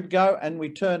let the jib go, and we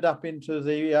turned up into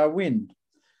the wind.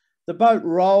 The boat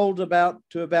rolled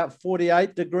to about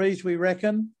 48 degrees, we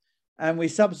reckon, and we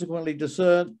subsequently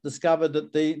discovered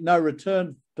that the no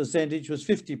return percentage was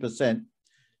 50%.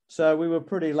 So we were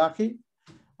pretty lucky.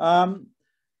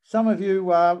 Some of you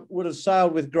would have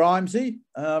sailed with Grimesy.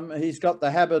 He's got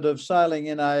the habit of sailing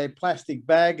in a plastic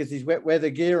bag as his wet weather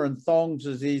gear and thongs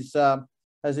as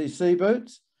his sea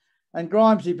boots. And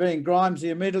Grimesy, being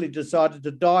Grimesy, immediately decided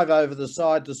to dive over the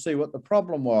side to see what the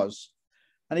problem was.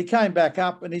 And he came back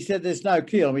up and he said, "There's no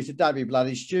keel." And we said, "Don't be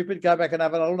bloody stupid, go back and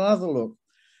have another look."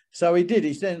 So he did.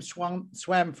 He then swam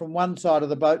from one side of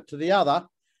the boat to the other.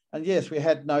 And yes, we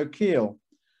had no keel.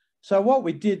 So what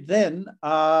we did then,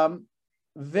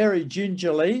 very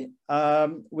gingerly,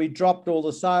 we dropped all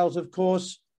the sails, of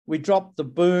course. We dropped the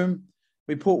boom.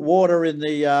 We put water in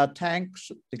the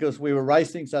tanks because we were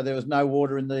racing, so there was no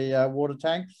water in the water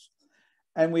tanks.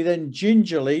 And we then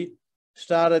gingerly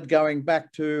started going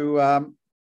back to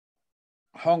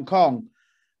Hong Kong.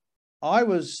 I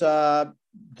was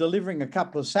delivering a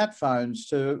couple of sat phones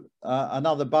to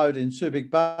another boat in Subic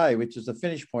Bay, which is the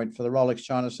finish point for the Rolex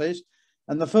China Seas.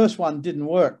 And the first one didn't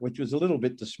work, which was a little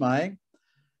bit dismaying.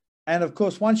 And of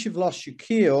course, once you've lost your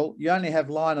keel, you only have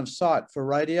line of sight for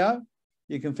radio.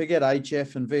 You can forget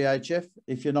HF and VHF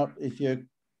if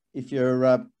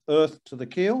you're earthed to the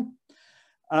keel.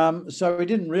 So we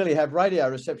didn't really have radio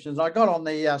receptions. I got on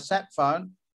the sat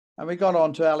phone and we got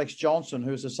on to Alex Johnson,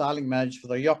 who's a sailing manager for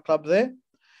the yacht club there.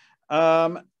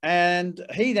 And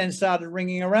he then started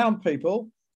ringing around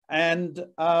people, and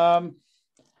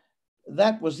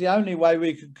that was the only way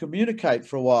we could communicate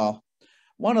for a while.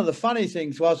 One of the funny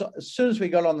things was, as soon as we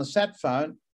got on the sat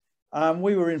phone,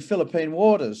 we were in Philippine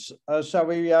waters. So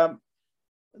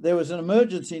there was an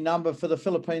emergency number for the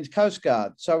Philippines Coast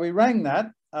Guard. So we rang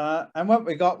that, and what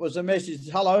we got was a message: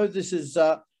 "Hello, this is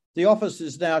the office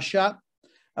is now shut.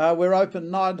 We're open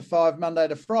 9 to 5, Monday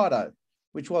to Friday,"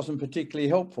 which wasn't particularly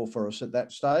helpful for us at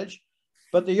that stage.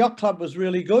 But the yacht club was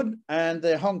really good, and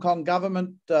the Hong Kong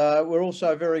government were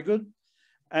also very good.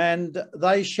 And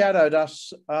they shadowed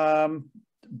us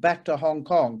back to Hong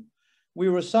Kong. We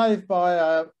were saved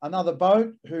by another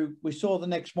boat who we saw the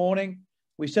next morning.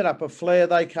 We set up a flare,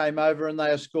 they came over and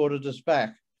they escorted us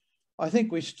back. I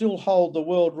think we still hold the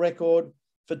world record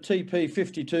for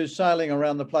TP52 sailing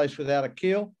around the place without a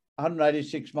keel,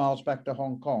 186 miles back to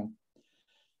Hong Kong.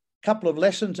 Couple of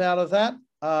lessons out of that.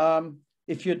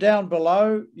 If you're down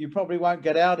below, you probably won't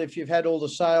get out if you've had all the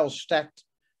sails stacked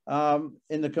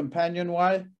in the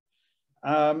companionway.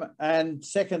 And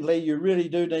secondly, you really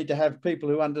do need to have people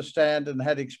who understand and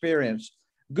had experience.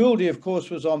 Gouldy, of course,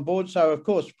 was on board. So, of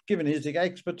course, given his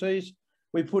expertise,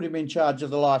 we put him in charge of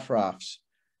the life rafts.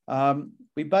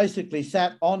 We basically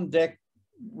sat on deck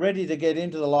ready to get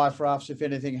into the life rafts if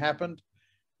anything happened.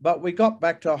 But we got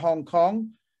back to Hong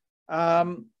Kong.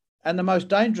 And the most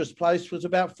dangerous place was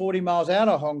about 40 miles out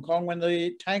of Hong Kong when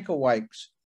the tanker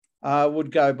wakes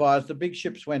would go by as the big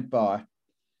ships went by.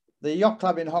 The yacht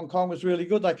club in Hong Kong was really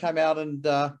good. They came out and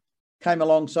came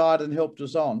alongside and helped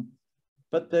us on.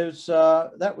 But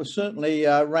that was certainly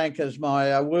rank as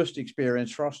my worst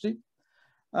experience, Frosty.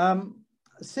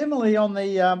 Similarly, on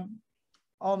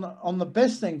the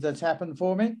best things that's happened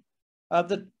for me,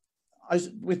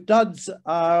 with Duds,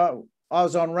 I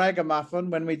was on Ragamuffin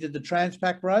when we did the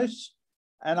Transpac race,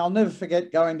 And I'll never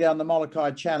forget going down the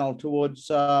Molokai Channel towards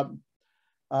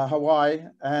Hawaii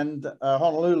and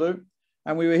Honolulu,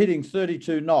 and we were hitting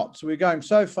 32 knots. We were going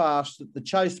so fast that the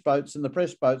chase boats and the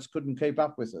press boats couldn't keep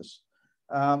up with us.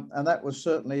 And that was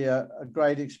certainly a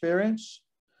great experience.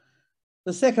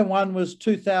 The second one was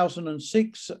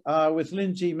 2006 with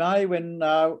Lindsay May when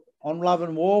on Love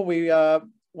and War, we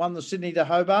won the Sydney to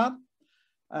Hobart.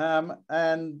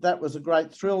 And that was a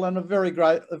great thrill and a very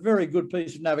good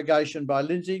piece of navigation by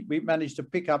Lindsay. We managed to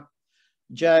pick up,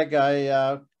 jag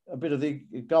a bit of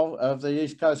the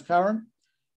East Coast Current,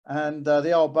 and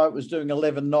the old boat was doing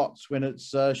 11 knots when it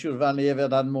should have only ever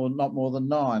done not more than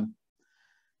 9.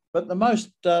 But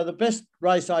the best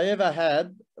race I ever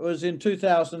had was in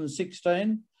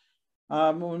 2016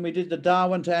 when we did the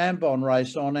Darwin to Ambon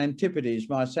race on Antipodes,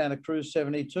 my Santa Cruz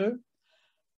 72.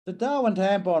 The Darwin to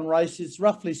Ambon race is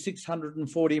roughly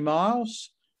 640 miles,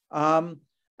 and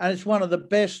it's one of the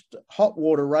best hot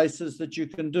water races that you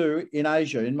can do in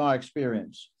Asia, in my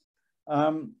experience.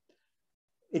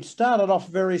 It started off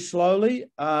very slowly.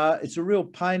 It's a real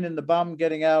pain in the bum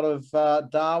getting out of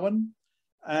Darwin,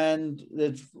 and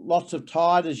there's lots of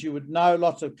tide, as you would know,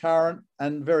 lots of current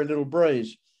and very little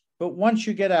breeze. But once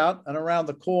you get out and around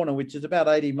the corner, which is about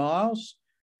 80 miles,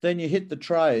 then you hit the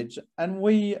trades. And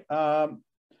we had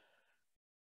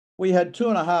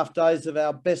 2.5 days of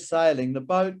our best sailing. The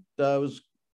boat was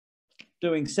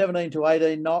doing 17 to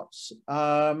 18 knots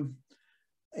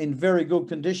in very good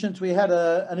conditions. We had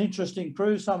an interesting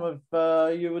crew. Some of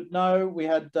you would know. We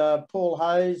had Paul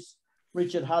Hayes,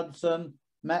 Richard Hudson,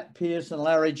 Matt Pearce and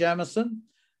Larry Jamison.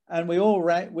 And we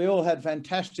all had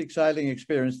fantastic sailing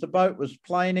experience. The boat was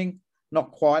planing,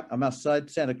 not quite, I must say.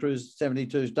 Santa Cruz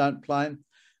 72s don't plane,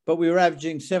 but we were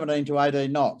averaging 17 to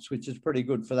 18 knots, which is pretty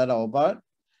good for that old boat.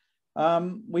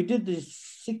 We did this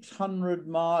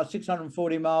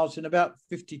 640 miles in about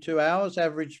 52 hours,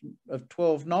 average of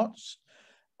 12 knots.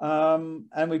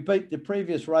 And we beat the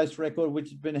previous race record, which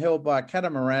had been held by a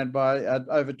catamaran by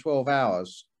over 12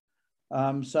 hours.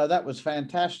 So that was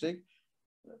fantastic.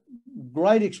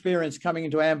 Great experience coming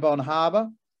into Ambon Harbour.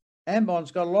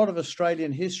 Ambon's got a lot of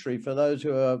Australian history for those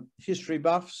who are history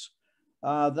buffs.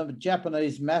 The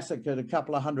Japanese massacred a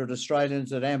couple of hundred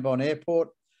Australians at Ambon Airport,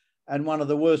 and one of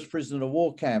the worst prisoner of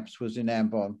war camps was in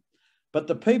Ambon. But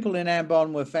the people in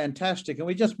Ambon were fantastic, and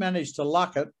we just managed to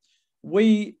luck it.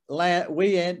 We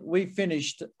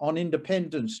finished on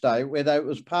Independence Day, where it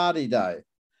was party day.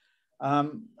 I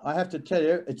have to tell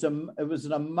you, it was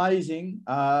an amazing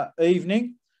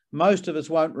evening. Most of us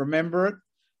won't remember it.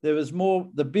 There was more,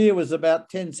 the beer was about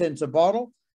 10 cents a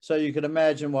bottle, so you can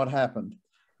imagine what happened.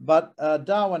 But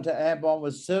Darwin to Ambon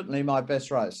was certainly my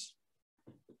best race.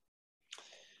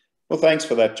 Well, thanks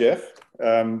for that, Jeff.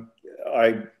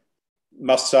 I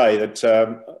must say that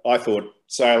I thought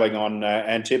sailing on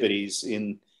Antipodes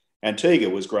in Antigua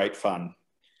was great fun.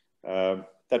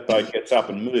 That boat gets up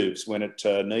and moves when it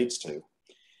needs to.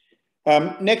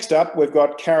 Next up, we've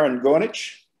got Karen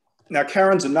Gornich. Now,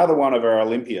 Karen's another one of our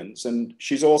Olympians, and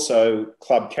she's also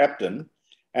club captain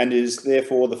and is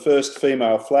therefore the first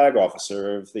female flag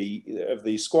officer of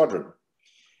the squadron.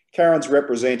 Karen's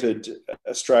represented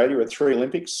Australia at 3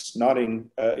 Olympics, in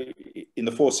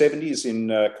the 470s in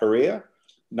Korea,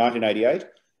 1988,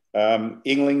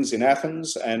 Inglings in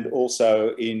Athens, and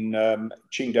also in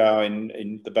Qingdao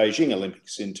in the Beijing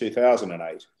Olympics in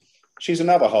 2008. She's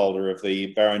another holder of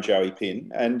the Barrenjoey pin,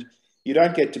 and you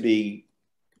don't get to be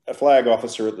a flag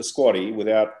officer at the squaddy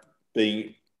without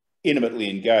being intimately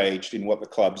engaged in what the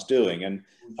club's doing. And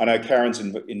I know Karen's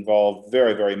involved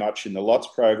very, very much in the LOTS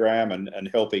program and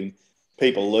helping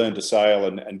people learn to sail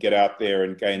and get out there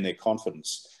and gain their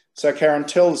confidence. So Karen,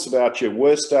 tell us about your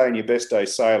worst day and your best day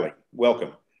sailing.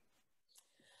 Welcome.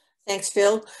 Thanks,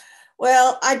 Phil.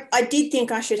 Well, I did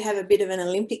think I should have a bit of an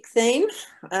Olympic theme,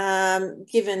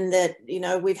 given that, you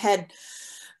know, we've had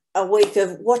a week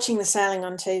of watching the sailing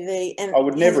on TV. And I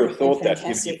would never have thought that,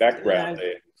 given your background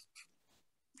there.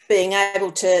 Being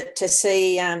able to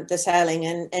see the sailing.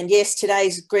 And yes,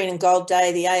 today's Green and Gold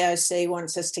Day. The AOC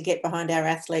wants us to get behind our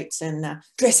athletes and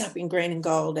dress up in green and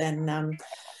gold. And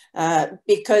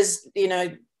because, you know,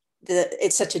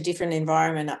 it's such a different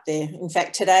environment up there. In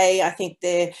fact, today, I think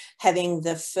they're having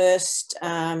the first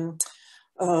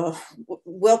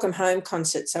welcome home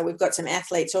concert. So we've got some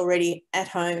athletes already at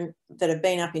home that have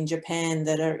been up in Japan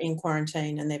that are in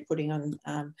quarantine, and they're putting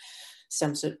on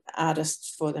some sort of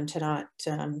artists for them tonight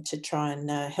to try and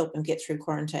help them get through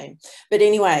quarantine. But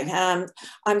anyway,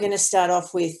 I'm going to start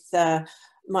off with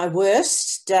my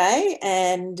worst day.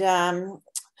 And,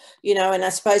 you know, and I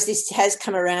suppose this has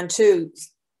come around too.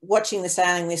 watching the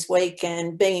sailing this week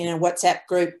and being in a WhatsApp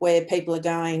group where people are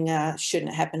going,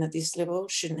 shouldn't happen at this level,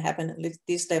 shouldn't happen at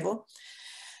this level.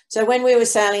 So when we were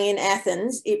sailing in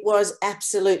Athens, it was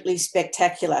absolutely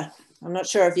spectacular. I'm not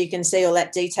sure if you can see all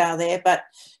that detail there, but,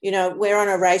 you know, we're on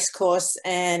a race course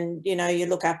and, you know, you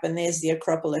look up and there's the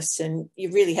Acropolis and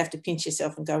you really have to pinch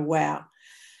yourself and go, wow.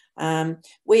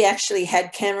 We actually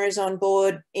had cameras on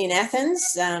board in Athens.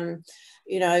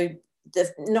 You know,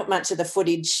 not much of the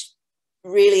footage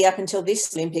really up until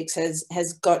this Olympics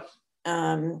has got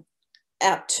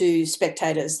out to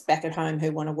spectators back at home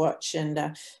who want to watch.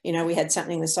 And, you know, we had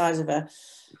something the size of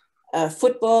a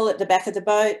football at the back of the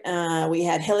boat. We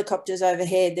had helicopters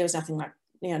overhead. There was nothing like,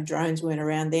 you know, drones weren't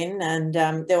around then. And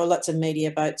there were lots of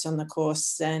media boats on the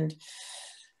course. And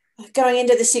going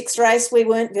into the sixth race, we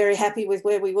weren't very happy with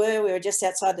where we were. We were just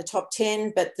outside the top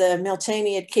 10, but the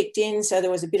Meltemi had kicked in, so there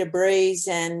was a bit of breeze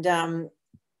and,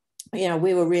 you know,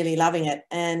 we were really loving it.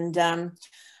 And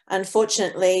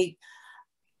unfortunately,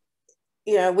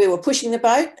 you know, we were pushing the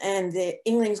boat and the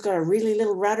Ingling's got a really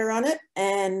little rudder on it.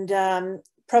 And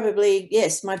probably,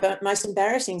 yes, my most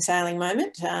embarrassing sailing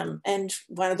moment and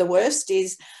one of the worst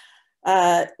is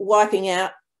wiping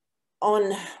out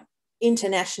on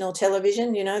international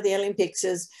television. You know, the Olympics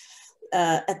is,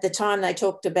 at the time they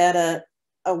talked about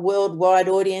a worldwide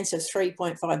audience of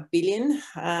 3.5 billion,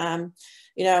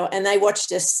 you know, and they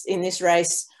watched us in this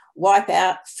race wipe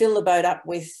out, fill the boat up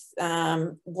with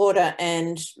water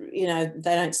and, you know,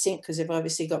 they don't sink because they've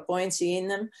obviously got buoyancy in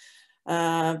them.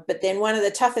 But then one of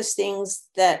the toughest things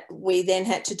that we then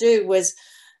had to do was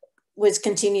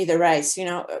continue the race. You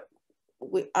know,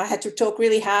 I had to talk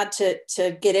really hard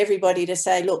to get everybody to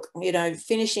say, look, you know,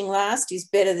 finishing last is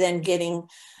better than getting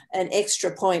an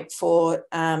extra point for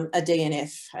a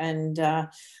DNF. And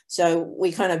so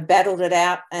we kind of battled it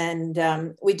out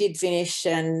and we did finish.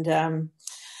 And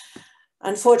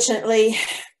unfortunately,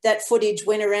 that footage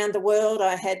went around the world.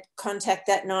 I had contact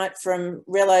that night from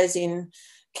relos in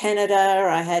Canada.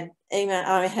 I had email,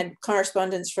 I had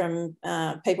correspondence from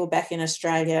people back in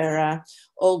Australia,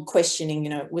 all questioning, you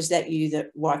know, was that you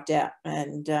that wiped out?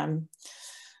 And,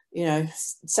 you know,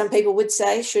 some people would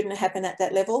say shouldn't happen at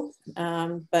that level.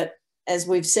 But as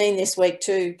we've seen this week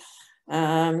too,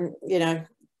 you know,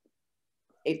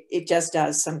 it just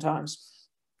does sometimes.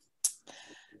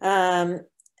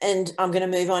 And I'm going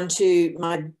to move on to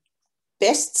my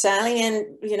best sailing. And,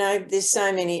 you know, there's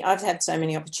so many, I've had so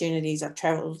many opportunities. I've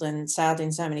travelled and sailed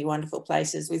in so many wonderful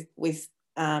places with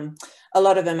a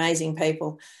lot of amazing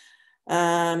people.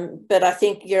 But I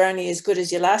think you're only as good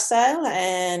as your last sail.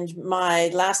 And my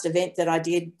last event that I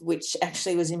did, which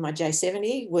actually was in my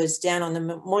J70, was down on the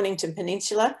Mornington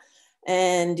Peninsula.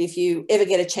 And if you ever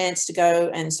get a chance to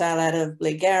go and sail out of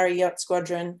Blegarry Yacht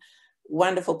Squadron,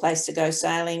 wonderful place to go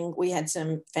sailing. We had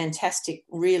some fantastic,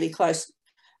 really close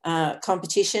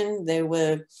competition. There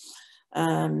were,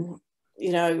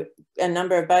 you know, a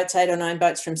number of boats, 8 or 9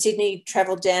 boats from Sydney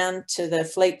travelled down to the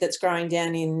fleet that's growing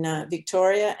down in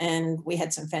Victoria, and we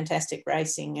had some fantastic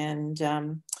racing. And,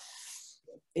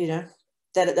 you know,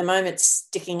 that at the moment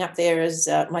sticking up there as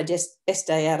my best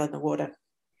day out on the water.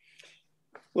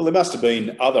 Well, there must have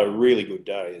been other really good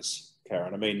days,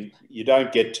 Karen. I mean, you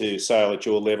don't get to sail at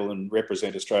your level and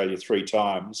represent Australia 3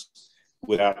 times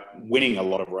without winning a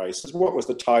lot of races. What was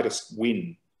the tightest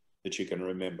win that you can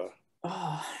remember?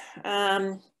 Oh,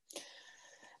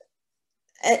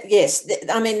 yes.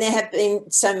 I mean, there have been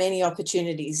so many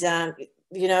opportunities.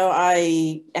 You know,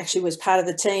 I actually was part of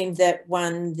the team that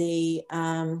won the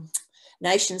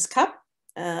Nations Cup,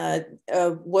 a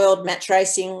world match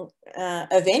racing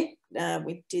event.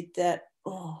 We did that,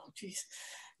 oh, geez,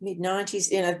 mid-90s.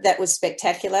 You know, that was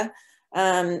spectacular.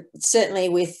 Certainly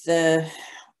with the,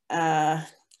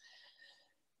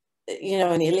 you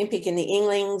know, in the Olympic and the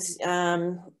Inglings,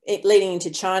 leading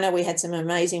into China, we had some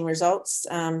amazing results,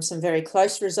 some very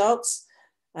close results.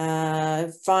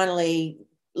 Finally,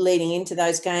 leading into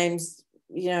those games,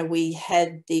 you know, we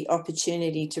had the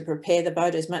opportunity to prepare the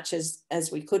boat as much as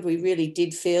we could. We really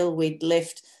did feel we'd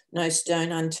left no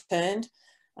stone unturned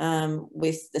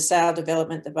with the sail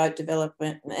development, the boat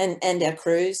development, and our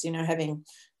crews, you know, having,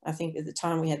 I think at the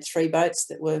time we had 3 boats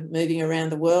that were moving around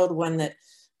the world, one that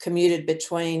commuted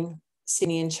between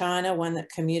Sydney and China, one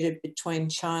that commuted between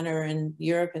China and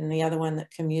Europe, and the other one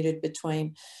that commuted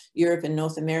between Europe and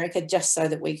North America, just so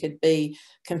that we could be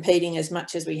competing as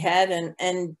much as we had.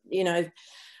 And you know,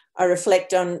 I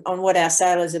reflect on what our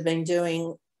sailors have been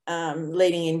doing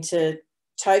leading into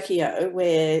Tokyo,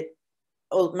 where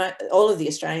all of the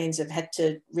Australians have had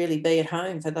to really be at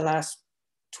home for the last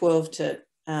 12 to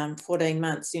 14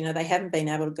 months. You know, they haven't been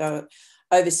able to go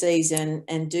overseas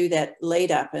and do that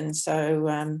lead up. And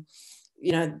so,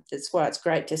 you know, that's why it's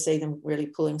great to see them really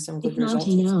pulling some good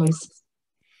results.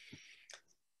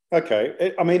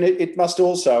 Okay. I mean, it must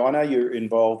also, I know you're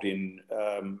involved in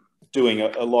doing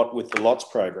a lot with the LOTS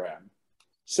program,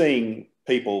 seeing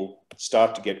people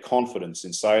start to get confidence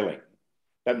in sailing.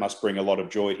 That must bring a lot of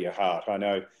joy to your heart. I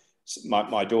know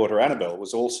my daughter Annabelle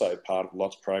was also part of the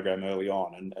LOTS program early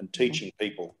on, and teaching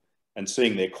people and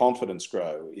seeing their confidence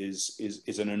grow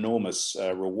is an enormous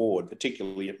reward,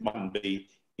 particularly it mightn't be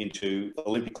into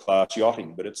Olympic class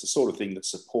yachting, but it's the sort of thing that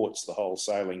supports the whole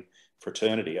sailing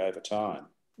fraternity over time.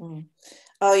 Mm.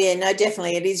 Oh yeah, no,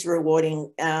 definitely it is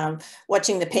rewarding,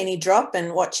 watching the penny drop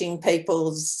and watching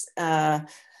people's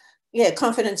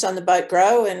confidence on the boat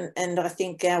grow. And I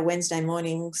think our Wednesday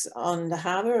mornings on the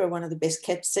harbour are one of the best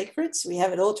kept secrets. We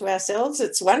have it all to ourselves.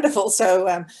 It's wonderful.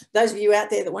 So those of you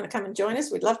out there that want to come and join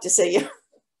us, we'd love to see you.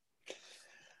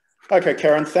 Okay,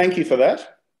 Karen, thank you for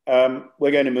that.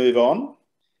 We're going to move on,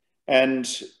 and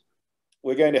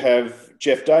we're going to have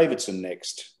Jeff Davidson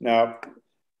next. Now,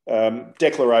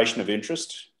 declaration of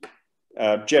interest.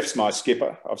 Jeff's my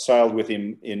skipper. I've sailed with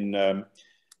him in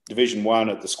Division 1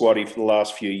 at the Squatty for the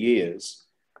last few years.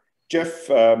 Jeff,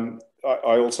 I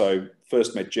also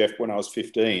first met Jeff when I was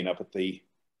 15 up at the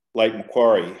Lake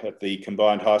Macquarie at the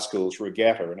Combined High Schools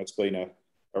Regatta, and it's been a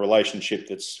relationship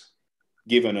that's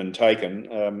given and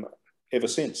taken ever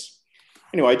since.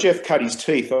 Anyway, Jeff cut his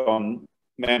teeth on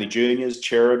Manly Juniors,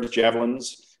 Cherubs,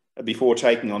 Javelins, before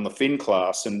taking on the Finn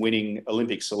class and winning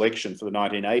Olympic selection for the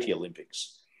 1980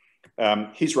 Olympics.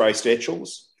 He's raced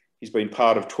Etchells. He's been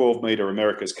part of 12-metre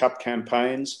America's Cup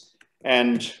campaigns.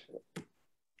 And,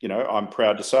 you know, I'm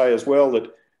proud to say as well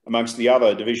that amongst the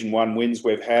other Division 1 wins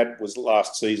we've had was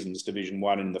last season's Division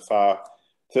 1 in the FAR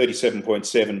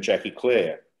 37.7 Jackie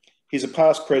Clare. He's a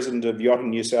past president of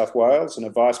Yachting New South Wales and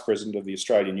a vice president of the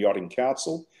Australian Yachting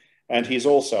Council. And he's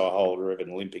also a holder of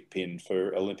an Olympic pin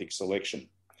for Olympic selection.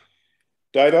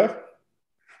 Davo,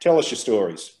 tell us your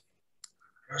stories.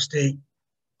 Rusty,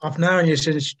 I've known you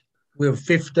since we were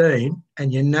 15,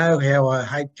 and you know how I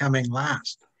hate coming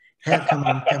last. How come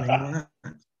I'm coming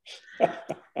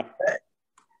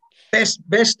last?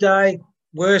 Best day,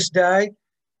 worst day.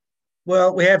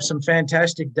 Well, we have some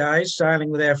fantastic days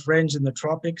sailing with our friends in the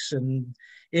tropics and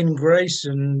in Greece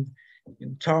and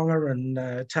in Tonga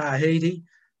and Tahiti.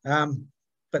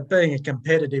 But being a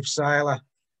competitive sailor,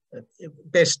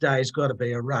 best day's got to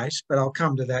be a race, but I'll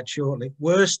come to that shortly.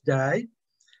 Worst day,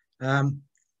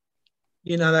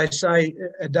 you know, they say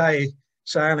a day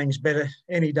sailing's better,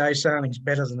 any day sailing's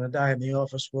better than a day in the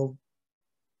office. Well,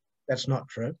 that's not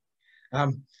true.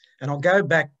 And I'll go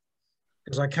back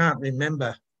because I can't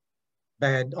remember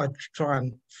I try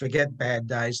and forget bad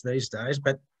days these days,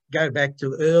 but go back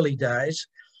to early days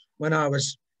when I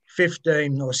was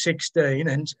 15 or 16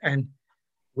 and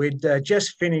we'd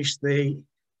just finished the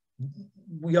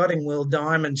Yachting World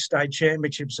Diamond State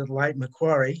Championships at Lake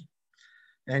Macquarie.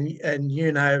 And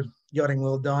you know Yachting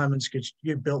World Diamonds because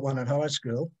you built one at high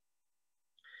school.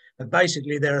 But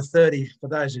basically they're a 30, for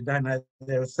those who don't know,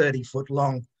 they're a 30-foot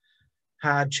long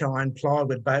hard chine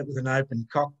plywood boat with an open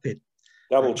cockpit.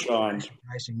 Double chined.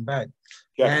 Racing boat.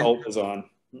 Jack Holt design.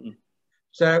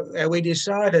 So we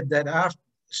decided that as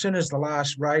soon as the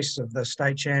last race of the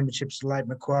state championships at Lake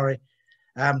Macquarie,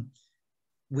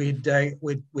 we'd take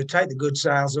the good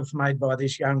sails off made by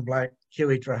this young bloke,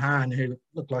 Huey Trahan, who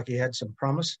looked like he had some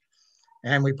promise.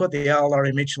 And we put the old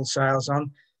Laurie Mitchell sails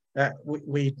on.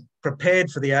 We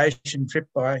prepared for the ocean trip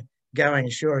by going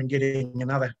ashore and getting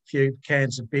another few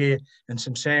cans of beer and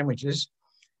some sandwiches.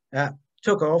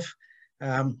 Took off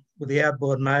with the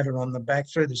outboard motor on the back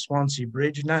through the Swansea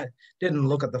Bridge. No, didn't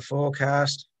look at the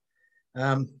forecast.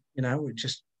 You know, we're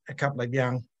just a couple of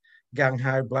young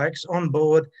gung-ho blokes on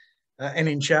board. And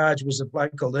in charge was a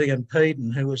bloke called Ian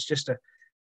Peden, who was just a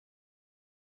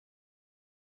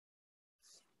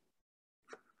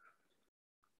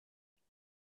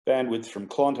bandwidth from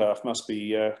Clontarf must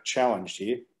be challenged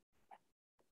here.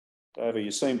 David,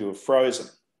 you seem to have frozen.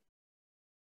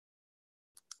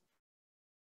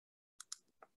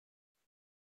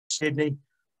 Sydney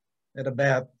at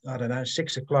about, I don't know,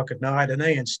 6 o'clock at night, and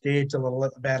Ian steered till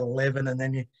about 11, and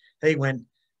then he went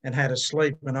and had a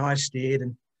sleep when I steered,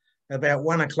 and about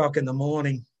 1 o'clock in the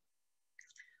morning,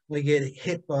 we get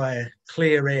hit by a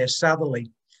clear air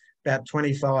southerly, about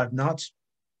 25 knots.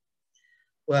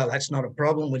 Well, that's not a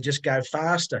problem. We just go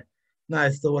faster. No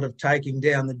thought of taking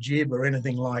down the jib or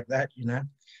anything like that, you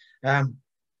know.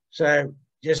 So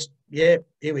just, yeah,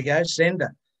 here we go,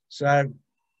 sender. So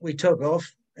we took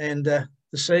off and the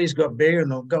seas got bigger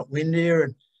and it got windier,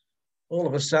 and all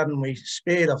of a sudden we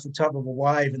speared off the top of a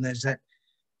wave, and there's that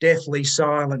deathly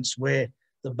silence where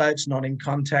the boat's not in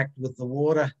contact with the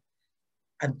water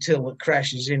until it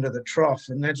crashes into the trough.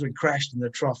 And as we crashed in the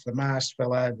trough, the mast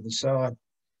fell over the side.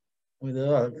 We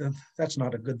thought, oh, that's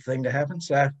not a good thing to happen.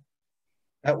 So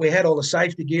we had all the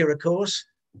safety gear, of course.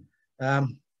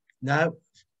 No,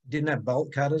 didn't have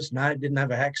bolt cutters. No, didn't have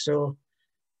a hacksaw.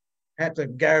 Had to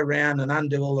go around and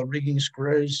undo all the rigging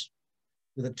screws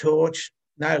with a torch.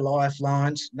 No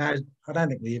lifelines. No, I don't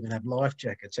think we even have life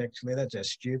jackets, actually. That's how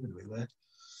stupid we were.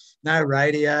 No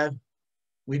radio.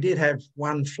 We did have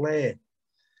one flare.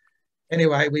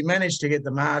 Anyway, we managed to get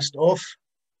the mast off,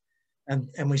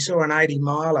 and we saw an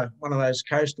 80-miler, one of those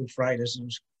coastal freighters that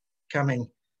was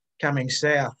coming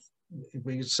south.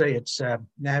 We could see its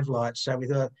nav lights, so we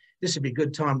thought this would be a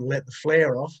good time to let the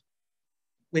flare off.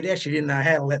 We actually didn't know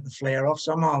how to let the flare off,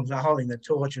 so I'm holding the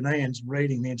torch and Ian's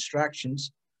reading the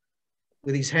instructions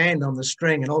with his hand on the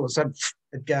string, and all of a sudden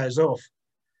it goes off.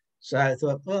 So I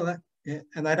thought, well, yeah,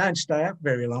 and they don't stay up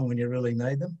very long when you really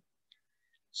need them.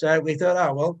 So we thought,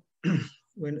 oh, well,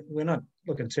 we're not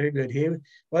looking too good here.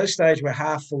 By this stage, we're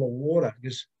half full of water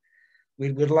because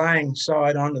we were laying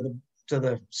side on to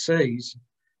the seas,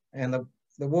 and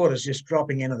the water's just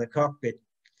dropping into the cockpit.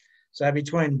 So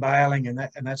between bailing and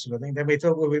that sort of thing, then we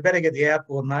thought, well, we better get the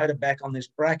outboard motor back on this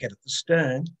bracket at the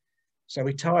stern. So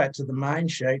we tie it to the main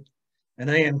sheet, and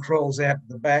Ian crawls out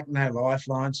the back, no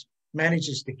lifelines,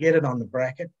 manages to get it on the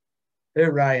bracket.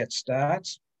 Hooray, it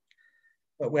starts.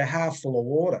 But we're half full of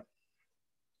water.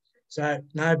 So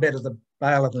no better the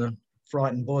bailer than a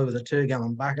frightened boy with a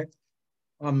 2-gallon bucket.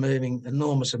 I'm moving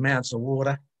enormous amounts of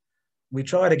water. We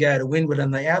try to go to windward,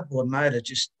 and the outboard motor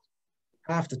just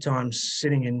half the time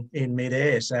sitting in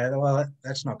midair. So, well,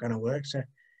 that's not going to work. So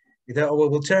we thought, well,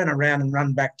 we'll turn around and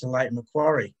run back to Lake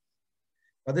Macquarie.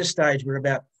 By this stage, we're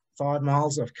about 5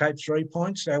 miles off Cape 3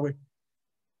 Point, so we're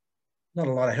not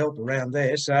a lot of help around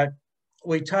there. So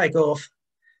we take off.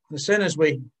 And as soon as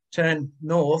we turn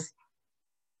north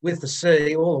with the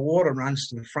sea, all the water runs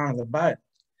to the front of the boat.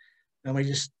 And we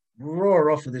just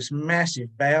roar off with this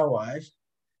massive bow wave.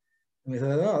 And we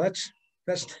thought, oh, that's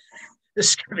this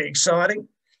is going to be exciting.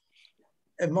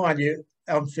 And mind you,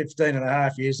 I'm 15 and a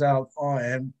half years old. I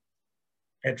am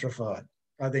petrified.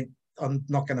 I think I'm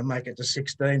not going to make it to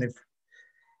 16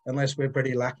 unless we're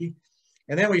pretty lucky.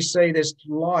 And then we see this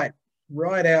light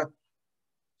right out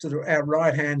to our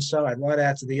right-hand side, right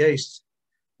out to the east.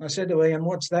 I said to Ian,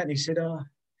 what's that? And he said, oh,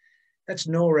 that's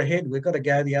Nora Head. We've got to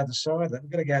go the other side of that.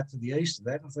 We've got to go out to the east of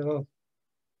that. I thought, oh,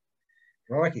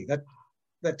 crikey,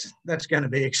 that's going to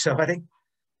be exciting.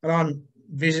 But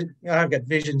I've got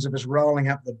visions of us rolling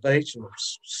up the beach or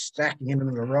stacking into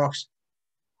the rocks.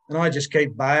 And I just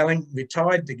keep bailing. We're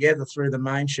tied together through the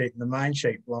main sheet and the main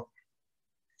sheet block.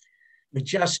 We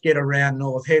just get around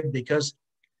North Head because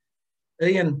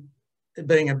Ian,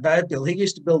 being a boat builder, he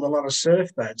used to build a lot of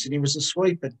surf boats, and he was a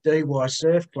sweep at DY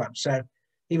Surf Club. So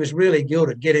he was really good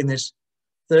at getting this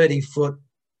 30-foot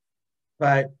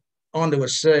boat onto a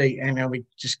sea, and we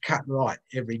just cut right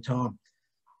every time.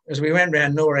 As we went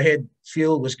around Nora Head,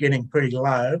 fuel was getting pretty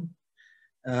low.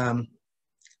 And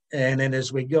then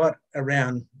as we got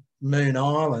around Moon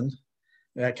Island,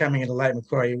 coming into Lake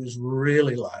Macquarie, it was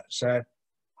really low. So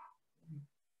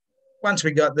once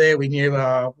we got there, we knew,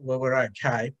 well, we're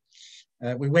okay.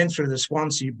 We went through the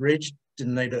Swansea Bridge. It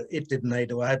didn't need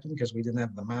to open because we didn't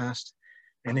have the mast.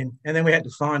 And then we had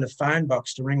to find a phone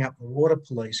box to ring up the water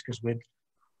police because we'd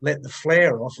let the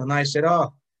flare off. And they said,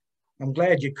 oh, I'm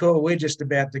glad you called. We're just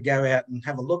about to go out and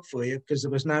have a look for you because there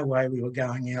was no way we were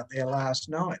going out there last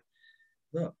night.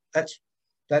 Well,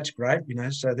 that's great, you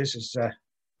know. So this is,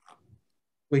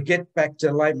 we get back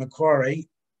to Lake Macquarie,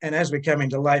 and as we come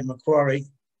into Lake Macquarie,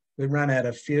 we run out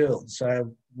of fuel.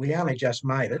 So we only just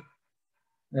made it.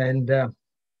 And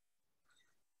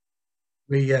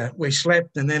we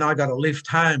slept, and then I got a lift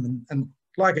home, and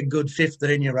like a good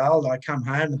 15-year-old, I come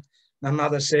home, and my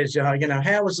mother says, oh, you know,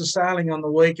 how was the sailing on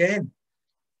the weekend?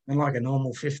 And like a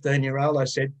normal 15-year-old, I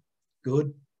said,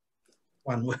 good,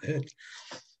 one word.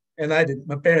 And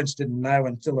my parents didn't know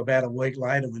until about a week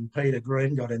later when Peter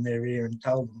Green got in their ear and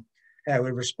told them how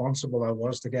irresponsible I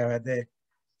was to go out there.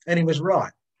 And he was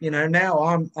right. You know, now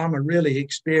I'm a really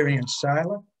experienced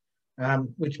sailor,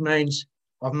 which means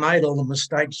I've made all the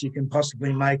mistakes you can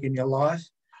possibly make in your life.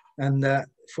 And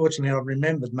fortunately, I've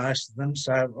remembered most of them,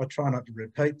 so I try not to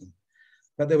repeat them.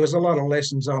 But there was a lot of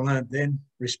lessons I learned then: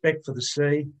 respect for the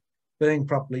sea, being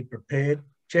properly prepared,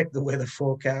 check the weather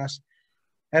forecast,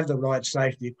 have the right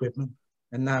safety equipment,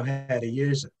 and know how to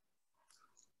use it.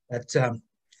 But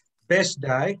best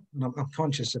day, and I'm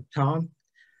conscious of time,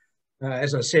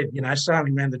 as I said, you know,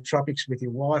 sailing around the tropics with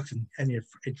your wife and your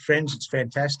friends, it's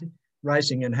fantastic.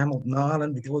 racing in Hamilton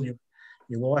Island with all your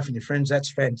wife and your friends,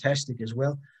 that's fantastic as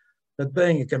well. But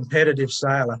being a competitive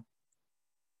sailor,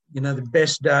 you know, the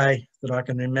best day that I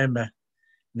can remember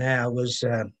now was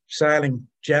sailing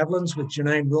javelins with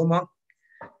Janine Wilmot.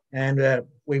 And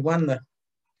we won the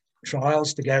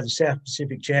trials to go to the South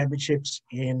Pacific Championships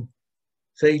in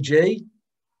Fiji.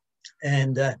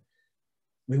 And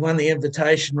we won the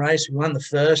invitation race. We won the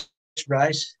first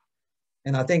race.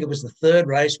 And I think it was the third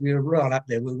race. We were right up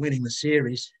there. We were winning the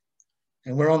series.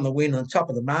 And we're on the win, on top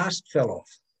of the mast fell off.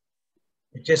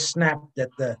 It just snapped at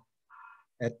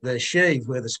the sheave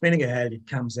where the spinnaker head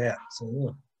comes out.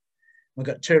 So we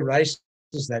got 2 races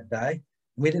that day.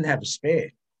 We didn't have a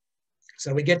spare.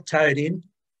 So we get towed in,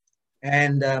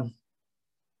 and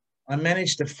I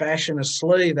managed to fashion a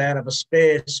sleeve out of a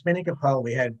spare spinnaker pole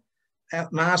we had. Our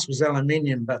mast was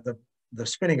aluminium, but the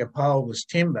spinnaker pole was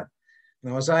timber.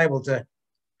 And I was able to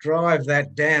drive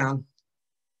that down,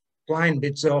 plane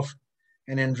bits off,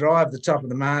 and then drive the top of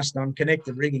the mast on, connect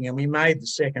the rigging, and we made the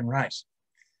second race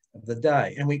of the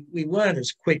day. And we weren't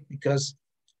as quick because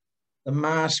the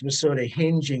mast was sort of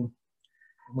hinging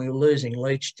and we were losing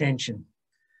leech tension.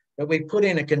 But we put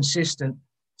in a consistent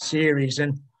series,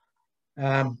 and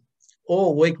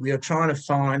all week we were trying to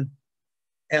find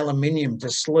aluminium to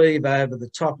sleeve over the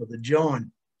top of the joint.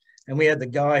 And we had the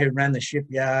guy who ran the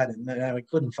shipyard, and we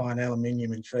couldn't find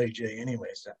aluminium in Fiji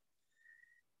anywhere. So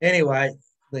anyway,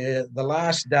 the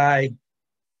last day,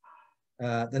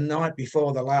 the night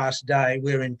before the last day,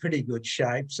 we were in pretty good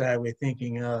shape. So we're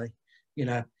thinking, you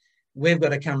know, we've got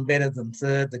to come better than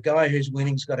third. The guy who's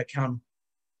winning's got to come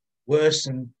worse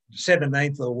than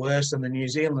 17th or worse, and the New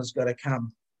Zealand's got to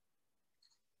come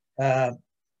better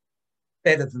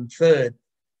than third.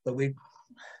 But we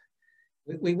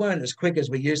weren't as quick as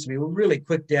we used to be. We were really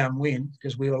quick downwind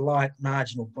because we were light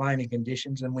marginal planing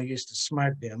conditions, and we used to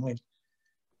smoke downwind.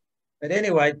 But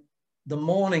anyway, the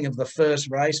morning of the first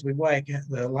race,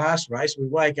 the last race, we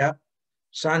wake up,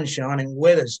 sun shining,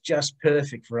 weather's just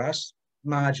perfect for us,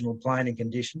 marginal planing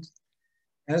conditions.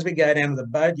 And as we go down to the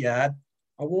boat yard,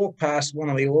 I walked past one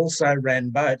of the also ran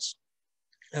boats,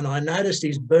 and I noticed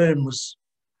his boom was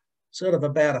sort of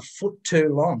about a foot too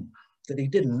long that he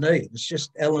didn't need. It was just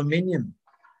aluminium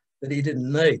that he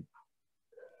didn't need.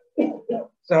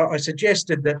 So I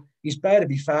suggested that his boat would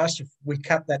be faster if we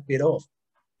cut that bit off.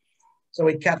 So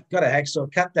we got a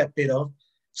hacksaw, cut that bit off,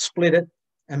 split it,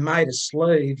 and made a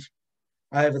sleeve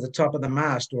over the top of the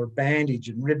mast, or a bandage,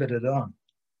 and riveted on.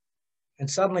 And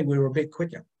suddenly we were a bit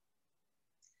quicker.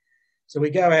 So we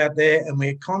go out there, and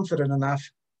we're confident enough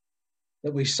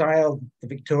that we sailed the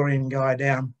Victorian guy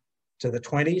down to the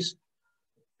 20s.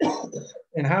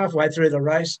 And halfway through the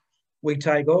race, we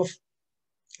take off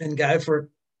and go for it.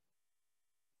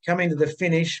 Coming to the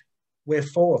finish, we're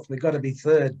fourth. We've got to be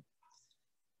third.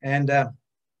 And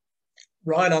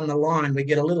right on the line, we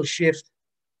get a little shift.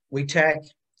 We tack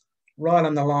right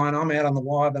on the line. I'm out on the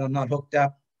wire, but I'm not hooked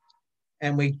up.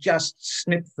 And we just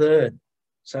snip third.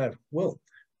 So, well,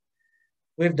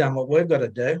 we've done what we've got to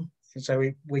do. And so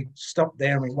we stop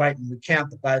there and we wait and we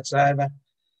count the boats over.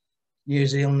 New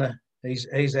Zealand,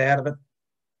 he's out of it.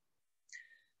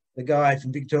 The guy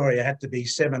from Victoria had to be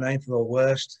 17th or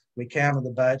worst. We counted the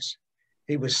boats.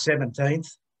 He was 17th.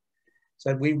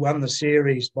 So we won the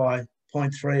series by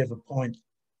 0.3 of a point.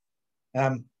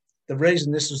 The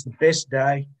reason this was the best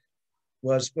day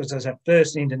was as our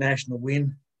first international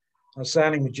win. I was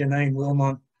sailing with Janine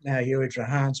Wilmot, now Huey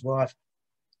Trahan's wife.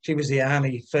 She was the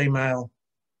only female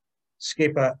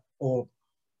skipper or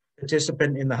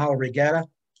participant in the whole regatta.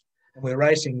 And we're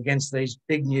racing against these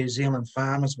big New Zealand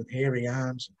farmers with hairy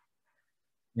arms,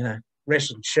 you know,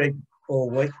 wrestled sheep all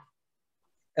week.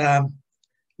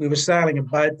 We were sailing a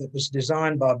boat that was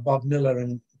designed by Bob Miller,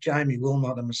 and Jamie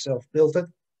Wilmot and myself built it.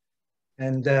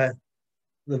 And the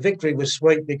victory was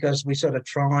sweet because we sort of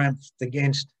triumphed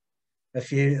against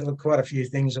quite a few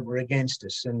things that were against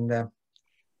us. And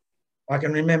I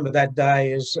can remember that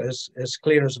day as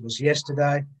clear as it was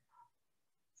yesterday,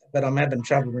 but I'm having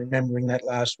trouble remembering that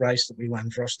last race that we won,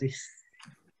 Frosty.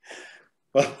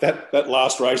 Well, that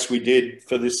last race we did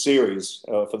for this series,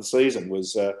 for the season,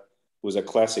 was a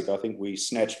classic. I think we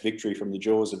snatched victory from the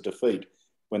jaws of defeat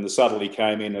when the southerly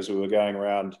came in as we were going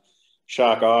around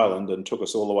Shark Island and took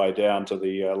us all the way down to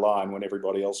the line when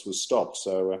everybody else was stopped.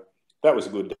 So that was a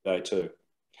good day too.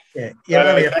 Yeah, you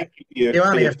only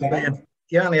have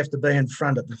to be in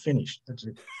front at the finish. That's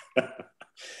it.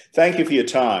 Thank you for your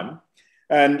time.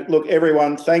 And look,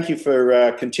 everyone, thank you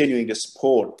for continuing to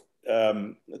support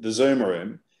the Zoom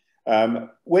Room.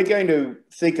 We're going to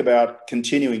think about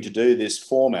continuing to do this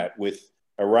format with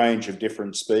a range of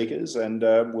different speakers, and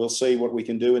we'll see what we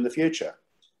can do in the future.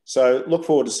 So look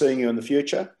forward to seeing you in the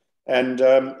future, and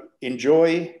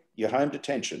enjoy your home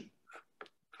detention.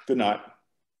 Good night.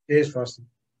 Cheers, Frosty.